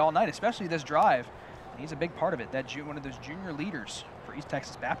really all night, especially this drive. And he's a big part of it, one of those junior leaders for East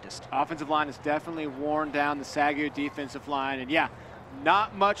Texas Baptist. Offensive line has definitely worn down the SAGU defensive line, and yeah,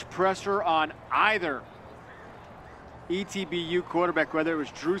 not much pressure on either ETBU quarterback, whether it was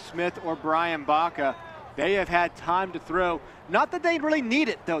Drew Smith or Brian Baca. They have had time to throw. Not that they really need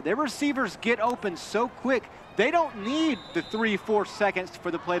it, though. Their receivers get open so quick. They don't need the 3-4 seconds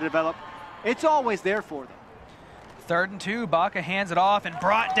for the play to develop. It's always there for them. 3rd and 2, Baca hands it off and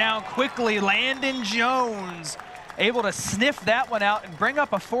brought down quickly. Landon Jones able to sniff that one out and bring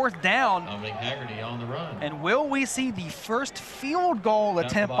up a 4th down. Dominic Haggerty on the run. And will we see the first field goal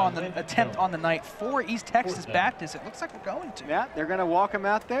attempt on the night for East Texas Baptist? It looks like we're going to. Yeah, they're going to walk him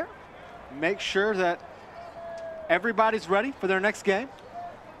out there, make sure that everybody's ready for their next game.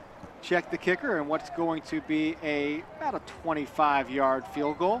 Check the kicker and what's going to be about a 25-yard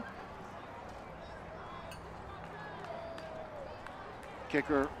field goal.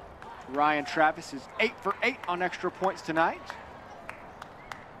 Kicker Ryan Travis is 8 for 8 on extra points tonight.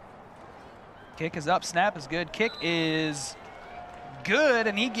 Kick is up, snap is good. Kick is good,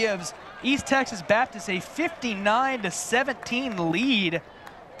 and he gives East Texas Baptist a 59-17 lead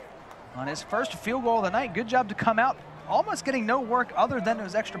on his first field goal of the night. Good job to come out, almost getting no work other than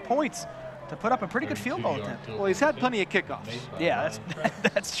those extra points to put up a pretty good field goal attempt. Well, he's had plenty of kickoffs. Yeah,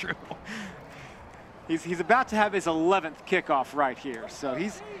 that's true. He's about to have his 11th kickoff right here, so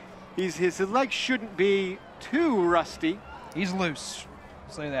his legs shouldn't be too rusty. He's loose,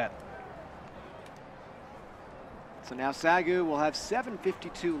 say that. So now SAGU will have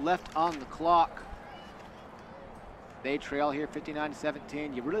 7:52 left on the clock. They trail here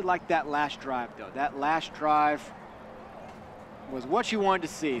 59-17. You really like that last drive, though. That last drive was what you wanted to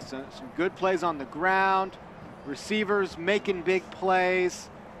see. So some good plays on the ground, receivers making big plays.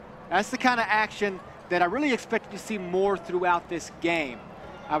 That's the kind of action that I really expected to see more throughout this game.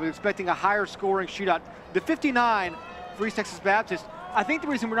 I was expecting a higher scoring shootout. The 59 for East Texas Baptist, I think the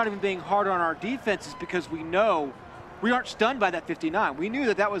reason we're not even being hard on our defense is because we know we aren't stunned by that 59. We knew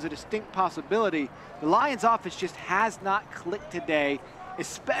that that was a distinct possibility. The Lions offense just has not clicked today,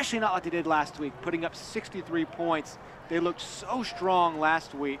 especially not like they did last week, putting up 63 points. They looked so strong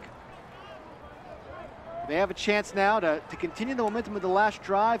last week. They have a chance now to continue the momentum of the last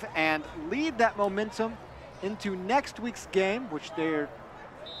drive and lead that momentum into next week's game, which they're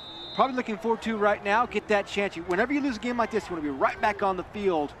probably looking forward to right now. Get that chance. Whenever you lose a game like this, you want to be right back on the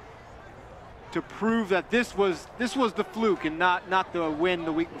field to prove that this was the fluke and not the win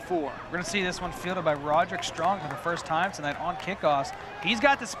the week before. We're going to see this one fielded by Roderick Strong for the first time tonight on kickoffs. He's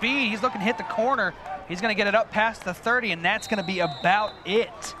got the speed. He's looking to hit the corner. He's going to get it up past the 30, and that's going to be about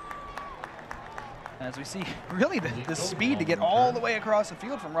it. As we see, really the speed to get all the way across the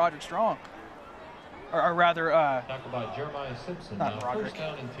field from Roderick Strong. Or rather, Tackled by Jeremiah Simpson. Not Now Roderick. first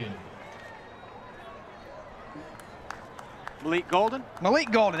down and 10. Malik Golden?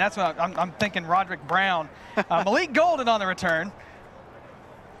 Malik Golden, that's what I'm thinking, Roderick Brown. Malik Golden on the return.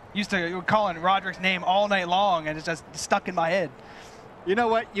 Used to calling Roderick's name all night long, and it's just stuck in my head. You know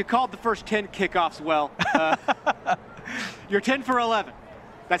what? You called the first 10 kickoffs well. You're 10 for 11.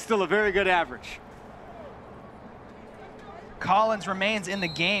 That's still a very good average. Collins remains in the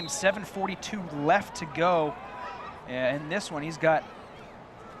game, 7:42 left to go. In this one, he's got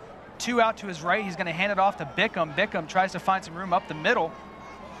 2 out to his right. He's going to hand it off to Bickham. Bickham tries to find some room up the middle.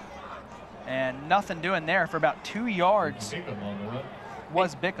 And nothing doing there for about 2 yards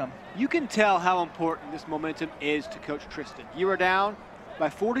was Bickham. You can tell how important this momentum is to Coach Tristan. You are down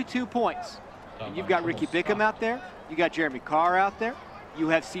by 42 points. And you've got Ricky Bickham out there. You got Jeremy Carr out there. You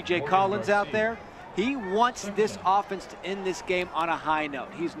have C.J. Collins out there. He wants this offense to end this game on a high note.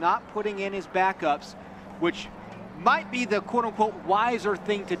 He's not putting in his backups, which might be the quote-unquote wiser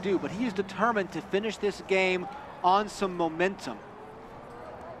thing to do, but he is determined to finish this game on some momentum.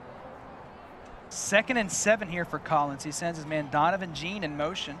 2nd and 7 here for Collins. He sends his man Donovan Jean in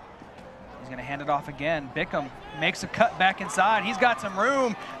motion. He's going to hand it off again. Bickham makes a cut back inside. He's got some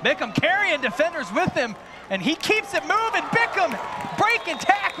room. Bickham carrying defenders with him, and he keeps it moving. Bickham breaking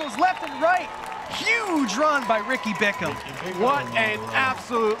tackles left and right. Huge run by Ricky Bickham. What an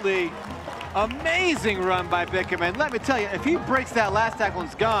absolutely amazing run by Bickham. And let me tell you, if he breaks that last tackle and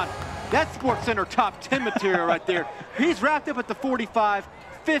is gone, that's Sports Center top 10 material right there. He's wrapped up at the 45,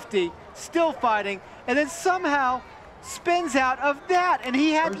 50, still fighting, and then somehow spins out of that. And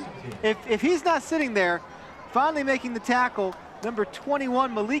he had, if he's not sitting there, finally making the tackle, number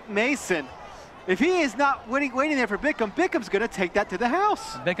 21, Malik Mason. If he is not waiting there for Bickham, Bickham's going to take that to the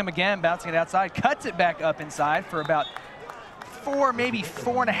house. Bickham again bouncing it outside, cuts it back up inside for about 4, maybe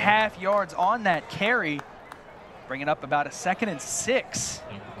 4.5 yards on that carry. Bringing up about a 2nd and 6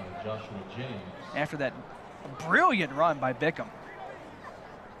 after that brilliant run by Bickham.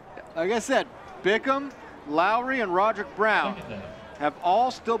 Like I said, Bickham, Lowry, and Roderick Brown have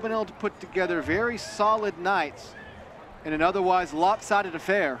all still been able to put together very solid nights in an otherwise lopsided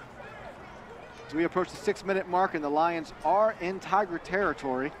affair. As we approach the 6-minute mark, and the Lions are in Tiger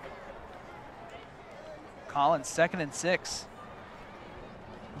territory. Collins, 2nd and 6.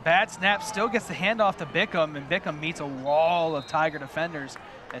 Bad snap, still gets the handoff to Bickham, and Bickham meets a wall of Tiger defenders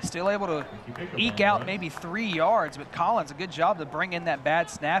and still able to eke out maybe 3 yards, but Collins, a good job to bring in that bad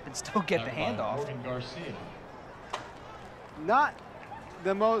snap and still get the handoff. Not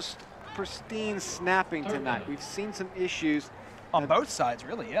the most pristine snapping tonight. We've seen some issues. On both sides,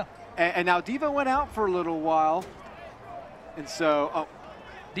 really, yeah. And now Devo went out for a little while, and so,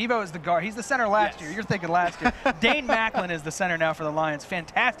 Devo is the guard. He's the center last year. You're thinking last year. Dane Macklin is the center now for the Lions.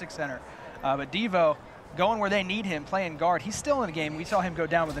 Fantastic center. But Devo going where they need him, playing guard. He's still in the game. We saw him go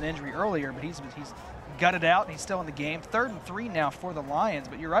down with an injury earlier, but he's gutted out, and he's still in the game. 3rd and 3 now for the Lions.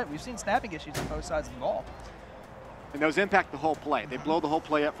 But you're right, we've seen snapping issues on both sides of the ball. And those impact the whole play. They blow the whole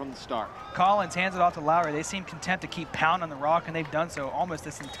play up from the start. Collins hands it off to Lowry. They seem content to keep pounding the rock, and they've done so almost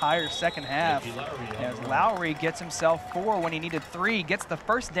this entire second half. As Lowry gets himself 4 when he needed 3, gets the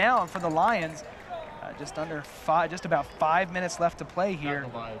first down for the Lions. Just about 5 minutes left to play here.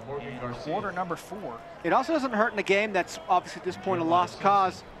 Quarter number 4. It also doesn't hurt in a game that's obviously at this point a lost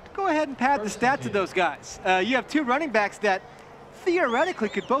cause. Go ahead and pad the stats of those guys. You have 2 running backs that theoretically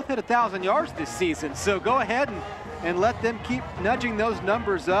could both hit 1,000 yards this season. So go ahead and let them keep nudging those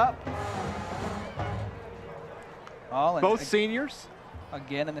numbers up. Both seniors.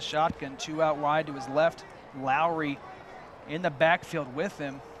 Again in the shotgun, 2 out wide to his left. Lowry in the backfield with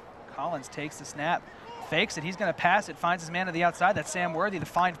him. Collins takes the snap, fakes it. He's going to pass it, finds his man to the outside. That's Sam Worthy, the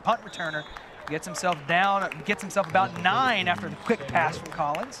fine punt returner. Gets himself down, gets himself about 9 after the quick pass from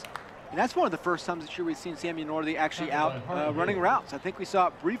Collins. And that's one of the first times this year we've seen Sammy Northey actually out running routes. I think we saw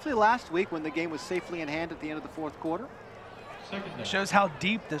it briefly last week when the game was safely in hand at the end of the 4th quarter. It shows how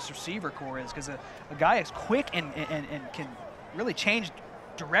deep this receiver core is, because a guy is quick and can really change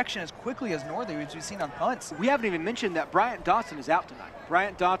direction as quickly as Northey, as we've seen on punts. We haven't even mentioned that Bryant Dotson is out tonight.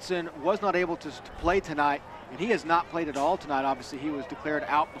 Bryant Dotson was not able to play tonight, and he has not played at all tonight. Obviously, he was declared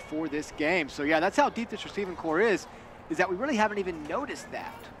out before this game. So, yeah, that's how deep this receiving core is that we really haven't even noticed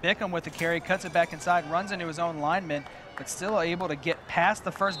that. Bickham with the carry, cuts it back inside, runs into his own lineman, but still able to get past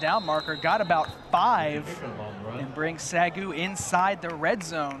the first down marker, got about 5, and brings SAGU inside the red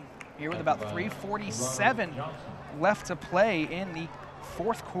zone here with about 3:47 left to play in the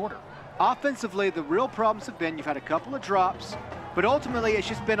 4th quarter. Offensively, the real problems have been you've had a couple of drops, but ultimately it's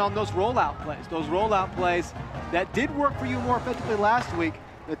just been on those rollout plays. Those rollout plays that did work for you more effectively last week.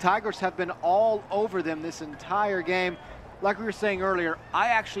 The Tigers have been all over them this entire game. Like we were saying earlier, I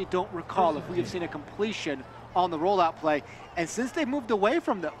actually don't recall if we have seen a completion on the rollout play. And since they've moved away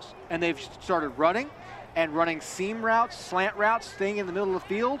from those and they've started running seam routes, slant routes, staying in the middle of the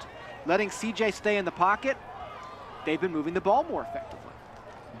field, letting CJ stay in the pocket, they've been moving the ball more effectively.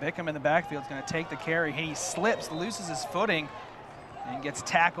 Bickham in the backfield is going to take the carry. He slips, loses his footing, and gets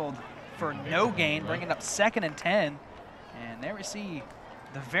tackled for no gain, bringing up 2nd and 10. And there we see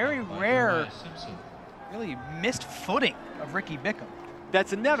the very rare, really missed footing of Ricky Bickham.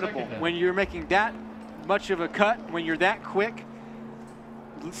 That's inevitable when you're making that much of a cut, when you're that quick.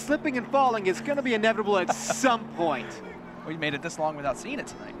 Slipping and falling is going to be inevitable at some point. We made it this long without seeing it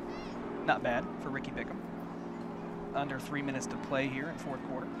tonight. Not bad for Ricky Bickham. Under 3 minutes to play here in 4th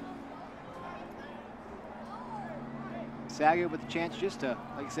quarter. SAGU with a chance just to,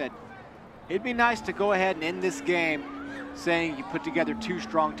 like I said, it'd be nice to go ahead and end this game saying you put together 2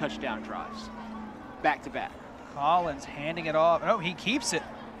 strong touchdown drives, back to back. Collins handing it off. Oh, he keeps it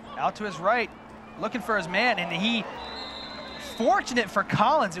out to his right, looking for his man, and fortunate for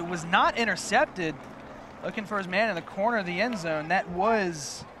Collins, it was not intercepted. Looking for his man in the corner of the end zone. That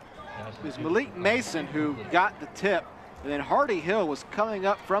was... It was Malik Mason who got the tip, and then Hardy Hill was coming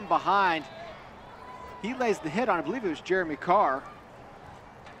up from behind. He lays the hit on, I believe it was Jeremy Carr.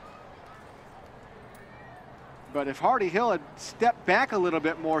 But if Hardy Hill had stepped back a little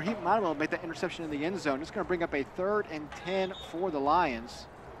bit more, he might have made that interception in the end zone. It's going to bring up a 3rd and 10 for the Lions.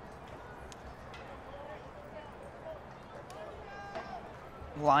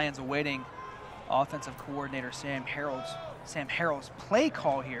 Lions awaiting offensive coordinator Sam Harrell's play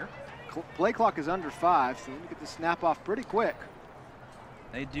call here. Play clock is under 5, so they get the snap off pretty quick.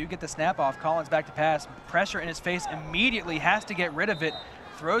 They do get the snap off. Collins back to pass. Pressure in his face immediately, has to get rid of it.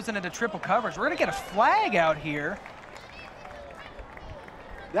 Throws it into triple coverage. We're going to get a flag out here.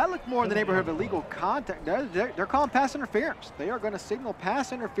 That looked more in the neighborhood of illegal contact. They're calling pass interference. They are going to signal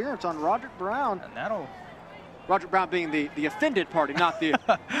pass interference on Roderick Brown. And that'll... Roderick Brown being the offended party, not the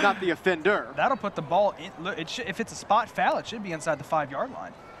not the offender. That'll put the ball in. Look, if it's a spot foul, it should be inside the 5-yard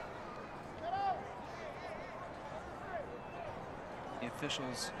line. The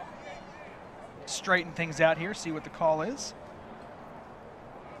officials straighten things out here, see what the call is.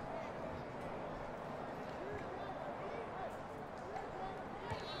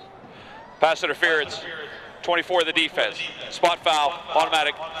 Pass interference, 24 of the defense. Spot foul,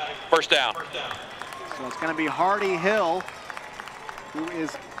 automatic, first down. So it's going to be Hardy Hill who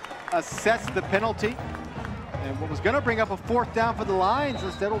is assessed the penalty. And what was going to bring up a 4th down for the Lions,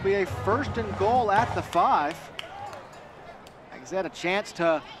 instead will be a 1st and goal at the 5. Like I said, a chance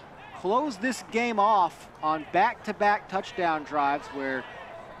to close this game off on back-to-back touchdown drives where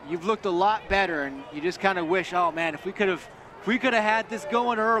you've looked a lot better and you just kind of wish, oh man, if we could have had this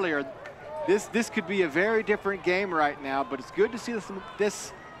going earlier, this could be a very different game right now. But it's good to see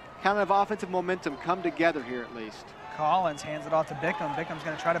this kind of offensive momentum come together here at least. Collins hands it off to Bickham. Bickham's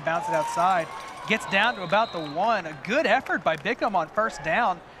going to try to bounce it outside. Gets down to about the 1. A good effort by Bickham on first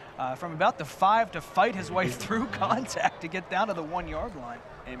down from about the 5 to fight his way through contact to get down to the 1-yard line.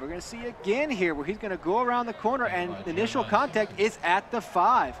 And we're going to see again here where he's going to go around the corner and the initial contact is at the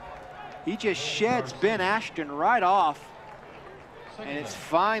 5. He just sheds Ben Ashton right off. And it's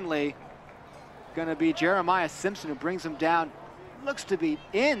finally going to be Jeremiah Simpson who brings him down. Looks to be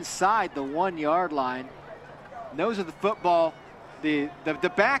inside the 1-yard line. Nose of the football, the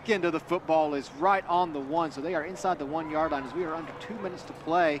back end of the football is right on the 1, so they are inside the 1-yard line as we are under 2 minutes to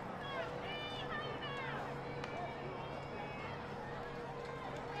play.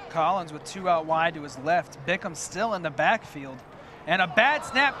 Collins with 2 out wide to his left. Bickham still in the backfield. And a bad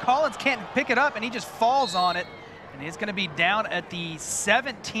snap. Collins can't pick it up, and he just falls on it. And he's going to be down at the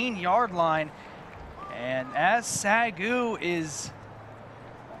 17-yard line. And as SAGU is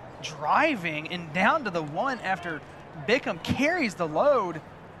driving and down to the 1 after Bickham carries the load,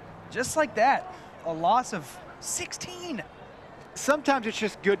 just like that, a loss of 16. Sometimes it's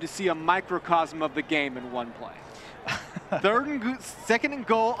just good to see a microcosm of the game in one play. 2nd and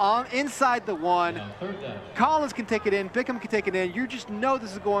goal on inside the 1. Collins can take it in, Bickham can take it in. You just know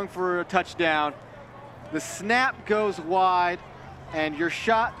this is going for a touchdown. The snap goes wide, and your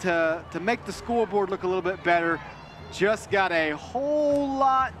shot to make the scoreboard look a little bit better just got a whole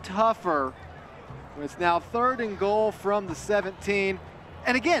lot tougher. It's now 3rd and goal from the 17.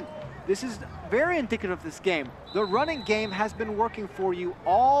 And again, this is very indicative of this game. The running game has been working for you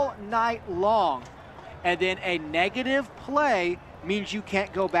all night long. And then a negative play means you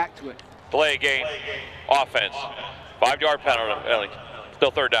can't go back to it. Play again, offense, 5-yard penalty,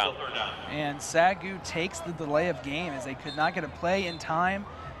 still 3rd down. And SAGU takes the delay of game as they could not get a play in time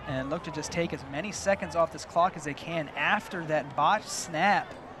and look to just take as many seconds off this clock as they can after that botched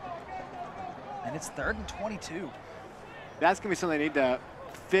snap. And it's 3rd and 22. That's going to be something they need to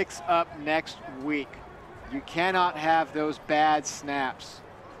fix up next week. You cannot have those bad snaps.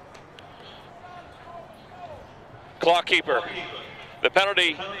 Clock keeper. The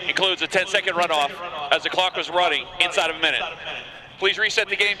penalty includes a 10-second runoff as the clock was running inside of a minute. Please reset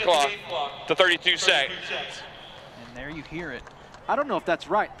the game clock to 32 seconds. And there you hear it. I don't know if that's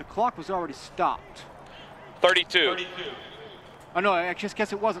right. The clock was already stopped. 32. Oh no, I just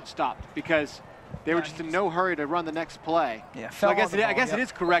guess it wasn't stopped because they were just in no hurry to run the next play. Yeah, so I guess it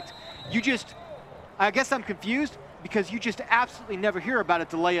is correct. I guess I'm confused because you just absolutely never hear about a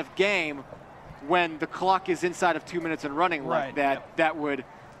delay of game when the clock is inside of 2 minutes and running like that. Yep. That would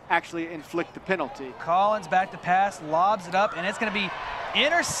actually inflict the penalty. Collins back to pass, lobs it up, and it's going to be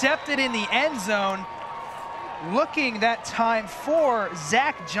intercepted in the end zone. Looking that time for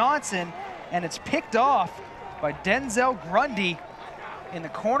Zach Johnson, and it's picked off by Denzel Grundy in the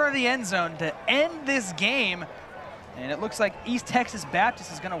corner of the end zone to end this game. And it looks like East Texas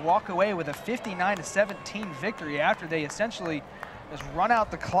Baptist is going to walk away with a 59-17 victory after they essentially just run out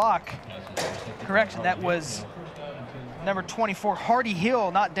the clock. Correction, that was number 24, Hardy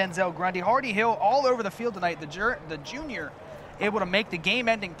Hill, not Denzel Grundy. Hardy Hill all over the field tonight, the junior, able to make the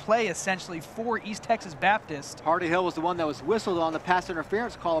game-ending play essentially for East Texas Baptist. Hardy Hill was the one that was whistled on the pass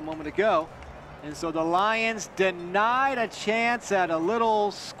interference call a moment ago. And so the Lions denied a chance at a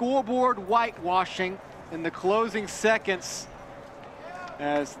little scoreboard whitewashing in the closing seconds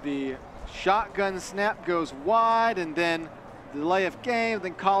as the shotgun snap goes wide and then the delay of game,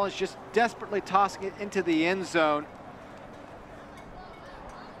 then Collins just desperately tossing it into the end zone.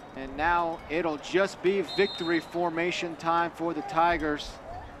 And now it'll just be victory formation time for the Tigers.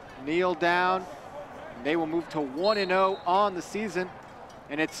 Kneel down, and they will move to 1-0 on the season.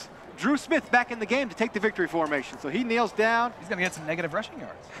 And it's Drew Smith back in the game to take the victory formation. So he kneels down. He's gonna get some negative rushing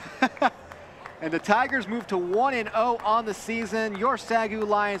yards. And the Tigers move to 1-0 on the season. Your SAGU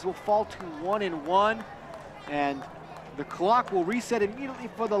Lions will fall to 1-1. And the clock will reset immediately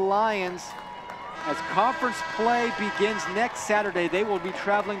for the Lions As conference play begins next Saturday, they will be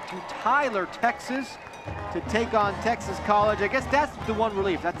traveling to Tyler, Texas to take on Texas College. I guess that's the one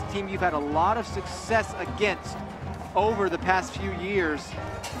relief. That's a team you've had a lot of success against over the past few years,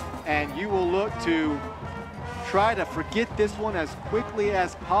 and you will look to try to forget this one as quickly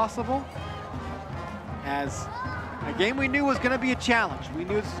as possible, as a game we knew was going to be a challenge. We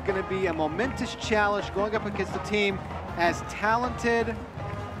knew this was going to be a momentous challenge going up against a team as talented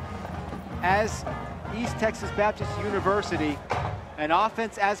as East Texas Baptist University, an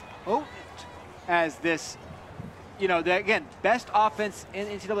offense as potent as this. You know, again, best offense in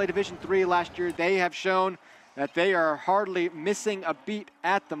NCAA Division III last year. They have shown that they are hardly missing a beat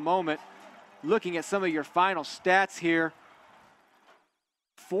at the moment. Looking at some of your final stats here,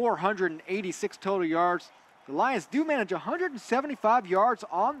 486 total yards. The Lions do manage 175 yards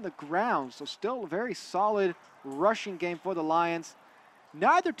on the ground, so still a very solid rushing game for the Lions.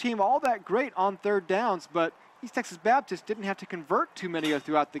 Neither team all that great on third downs, but East Texas Baptist didn't have to convert too many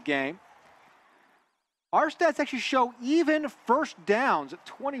throughout the game. Our stats actually show even first downs at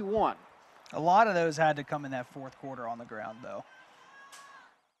 21. A lot of those had to come in that fourth quarter on the ground, though.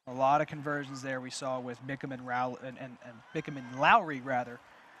 A lot of conversions there we saw with Bickham and Lowry, rather.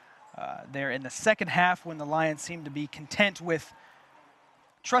 There in the second half when the Lions seemed to be content with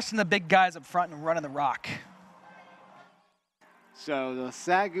trusting the big guys up front and running the rock. So the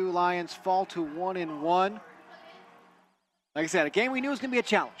SAGU Lions fall to 1-1. Like I said, a game we knew was going to be a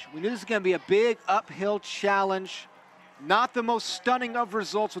challenge. We knew this was going to be a big uphill challenge. Not the most stunning of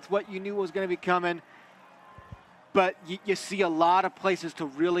results with what you knew was going to be coming, but you see a lot of places to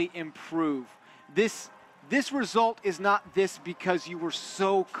really improve. This result is not this because you were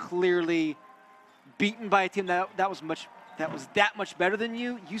so clearly beaten by a team that was that much better than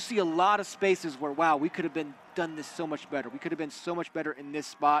you. You see a lot of spaces where, wow, we could have done this so much better. We could have been so much better in this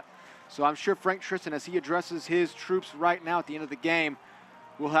spot. So I'm sure Frank Tristan, as he addresses his troops right now at the end of the game,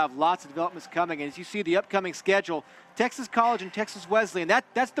 will have lots of developments coming. And as you see the upcoming schedule, Texas College and Texas Wesleyan,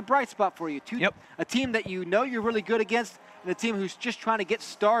 that's the bright spot for you. A team that you know you're really good against and a team who's just trying to get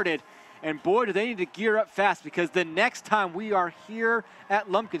started. And boy, do they need to gear up fast, because the next time we are here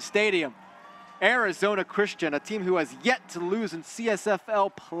at Lumpkin Stadium, Arizona Christian, a team who has yet to lose in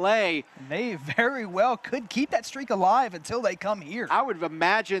CSFL play. And they very well could keep that streak alive until they come here. I would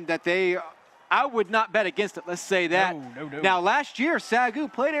imagine that I would not bet against it, let's say that. No. Now, last year,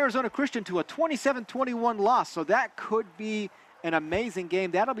 SAGU played Arizona Christian to a 27-21 loss, so that could be an amazing game.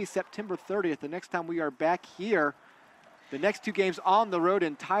 That'll be September 30th, the next time we are back here. The next two games on the road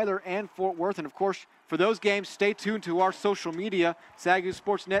in Tyler and Fort Worth. And, of course, for those games, stay tuned to our social media, SAGU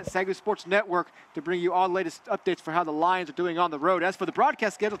Sports Net, SAGU Sports Network, to bring you all the latest updates for how the Lions are doing on the road. As for the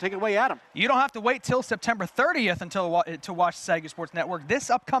broadcast schedule, take it away, Adam. You don't have to wait till September 30th to watch SAGU Sports Network. This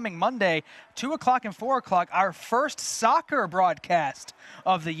upcoming Monday, 2 o'clock and 4 o'clock, our first soccer broadcast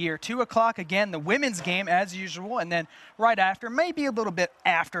of the year. 2 o'clock, again, the women's game as usual. And then right after, maybe a little bit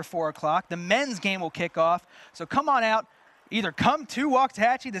after 4 o'clock, the men's game will kick off. So come on out. Either come to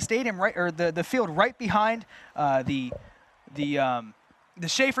Waxahachie, the stadium right, or the field right behind the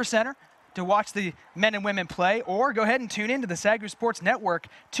Schaefer Center, to watch the men and women play, or go ahead and tune into the SAGU Sports Network,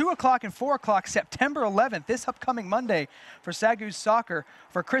 2 o'clock and 4 o'clock, September 11th, this upcoming Monday, for SAGU Soccer.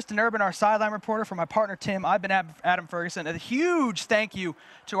 For Kristen Urban, our sideline reporter, for my partner Tim, I've been Adam Ferguson. A huge thank you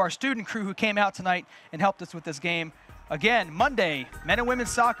to our student crew who came out tonight and helped us with this game. Again, Monday, men and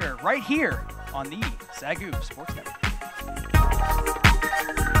women's soccer, right here on the SAGU Sports Network.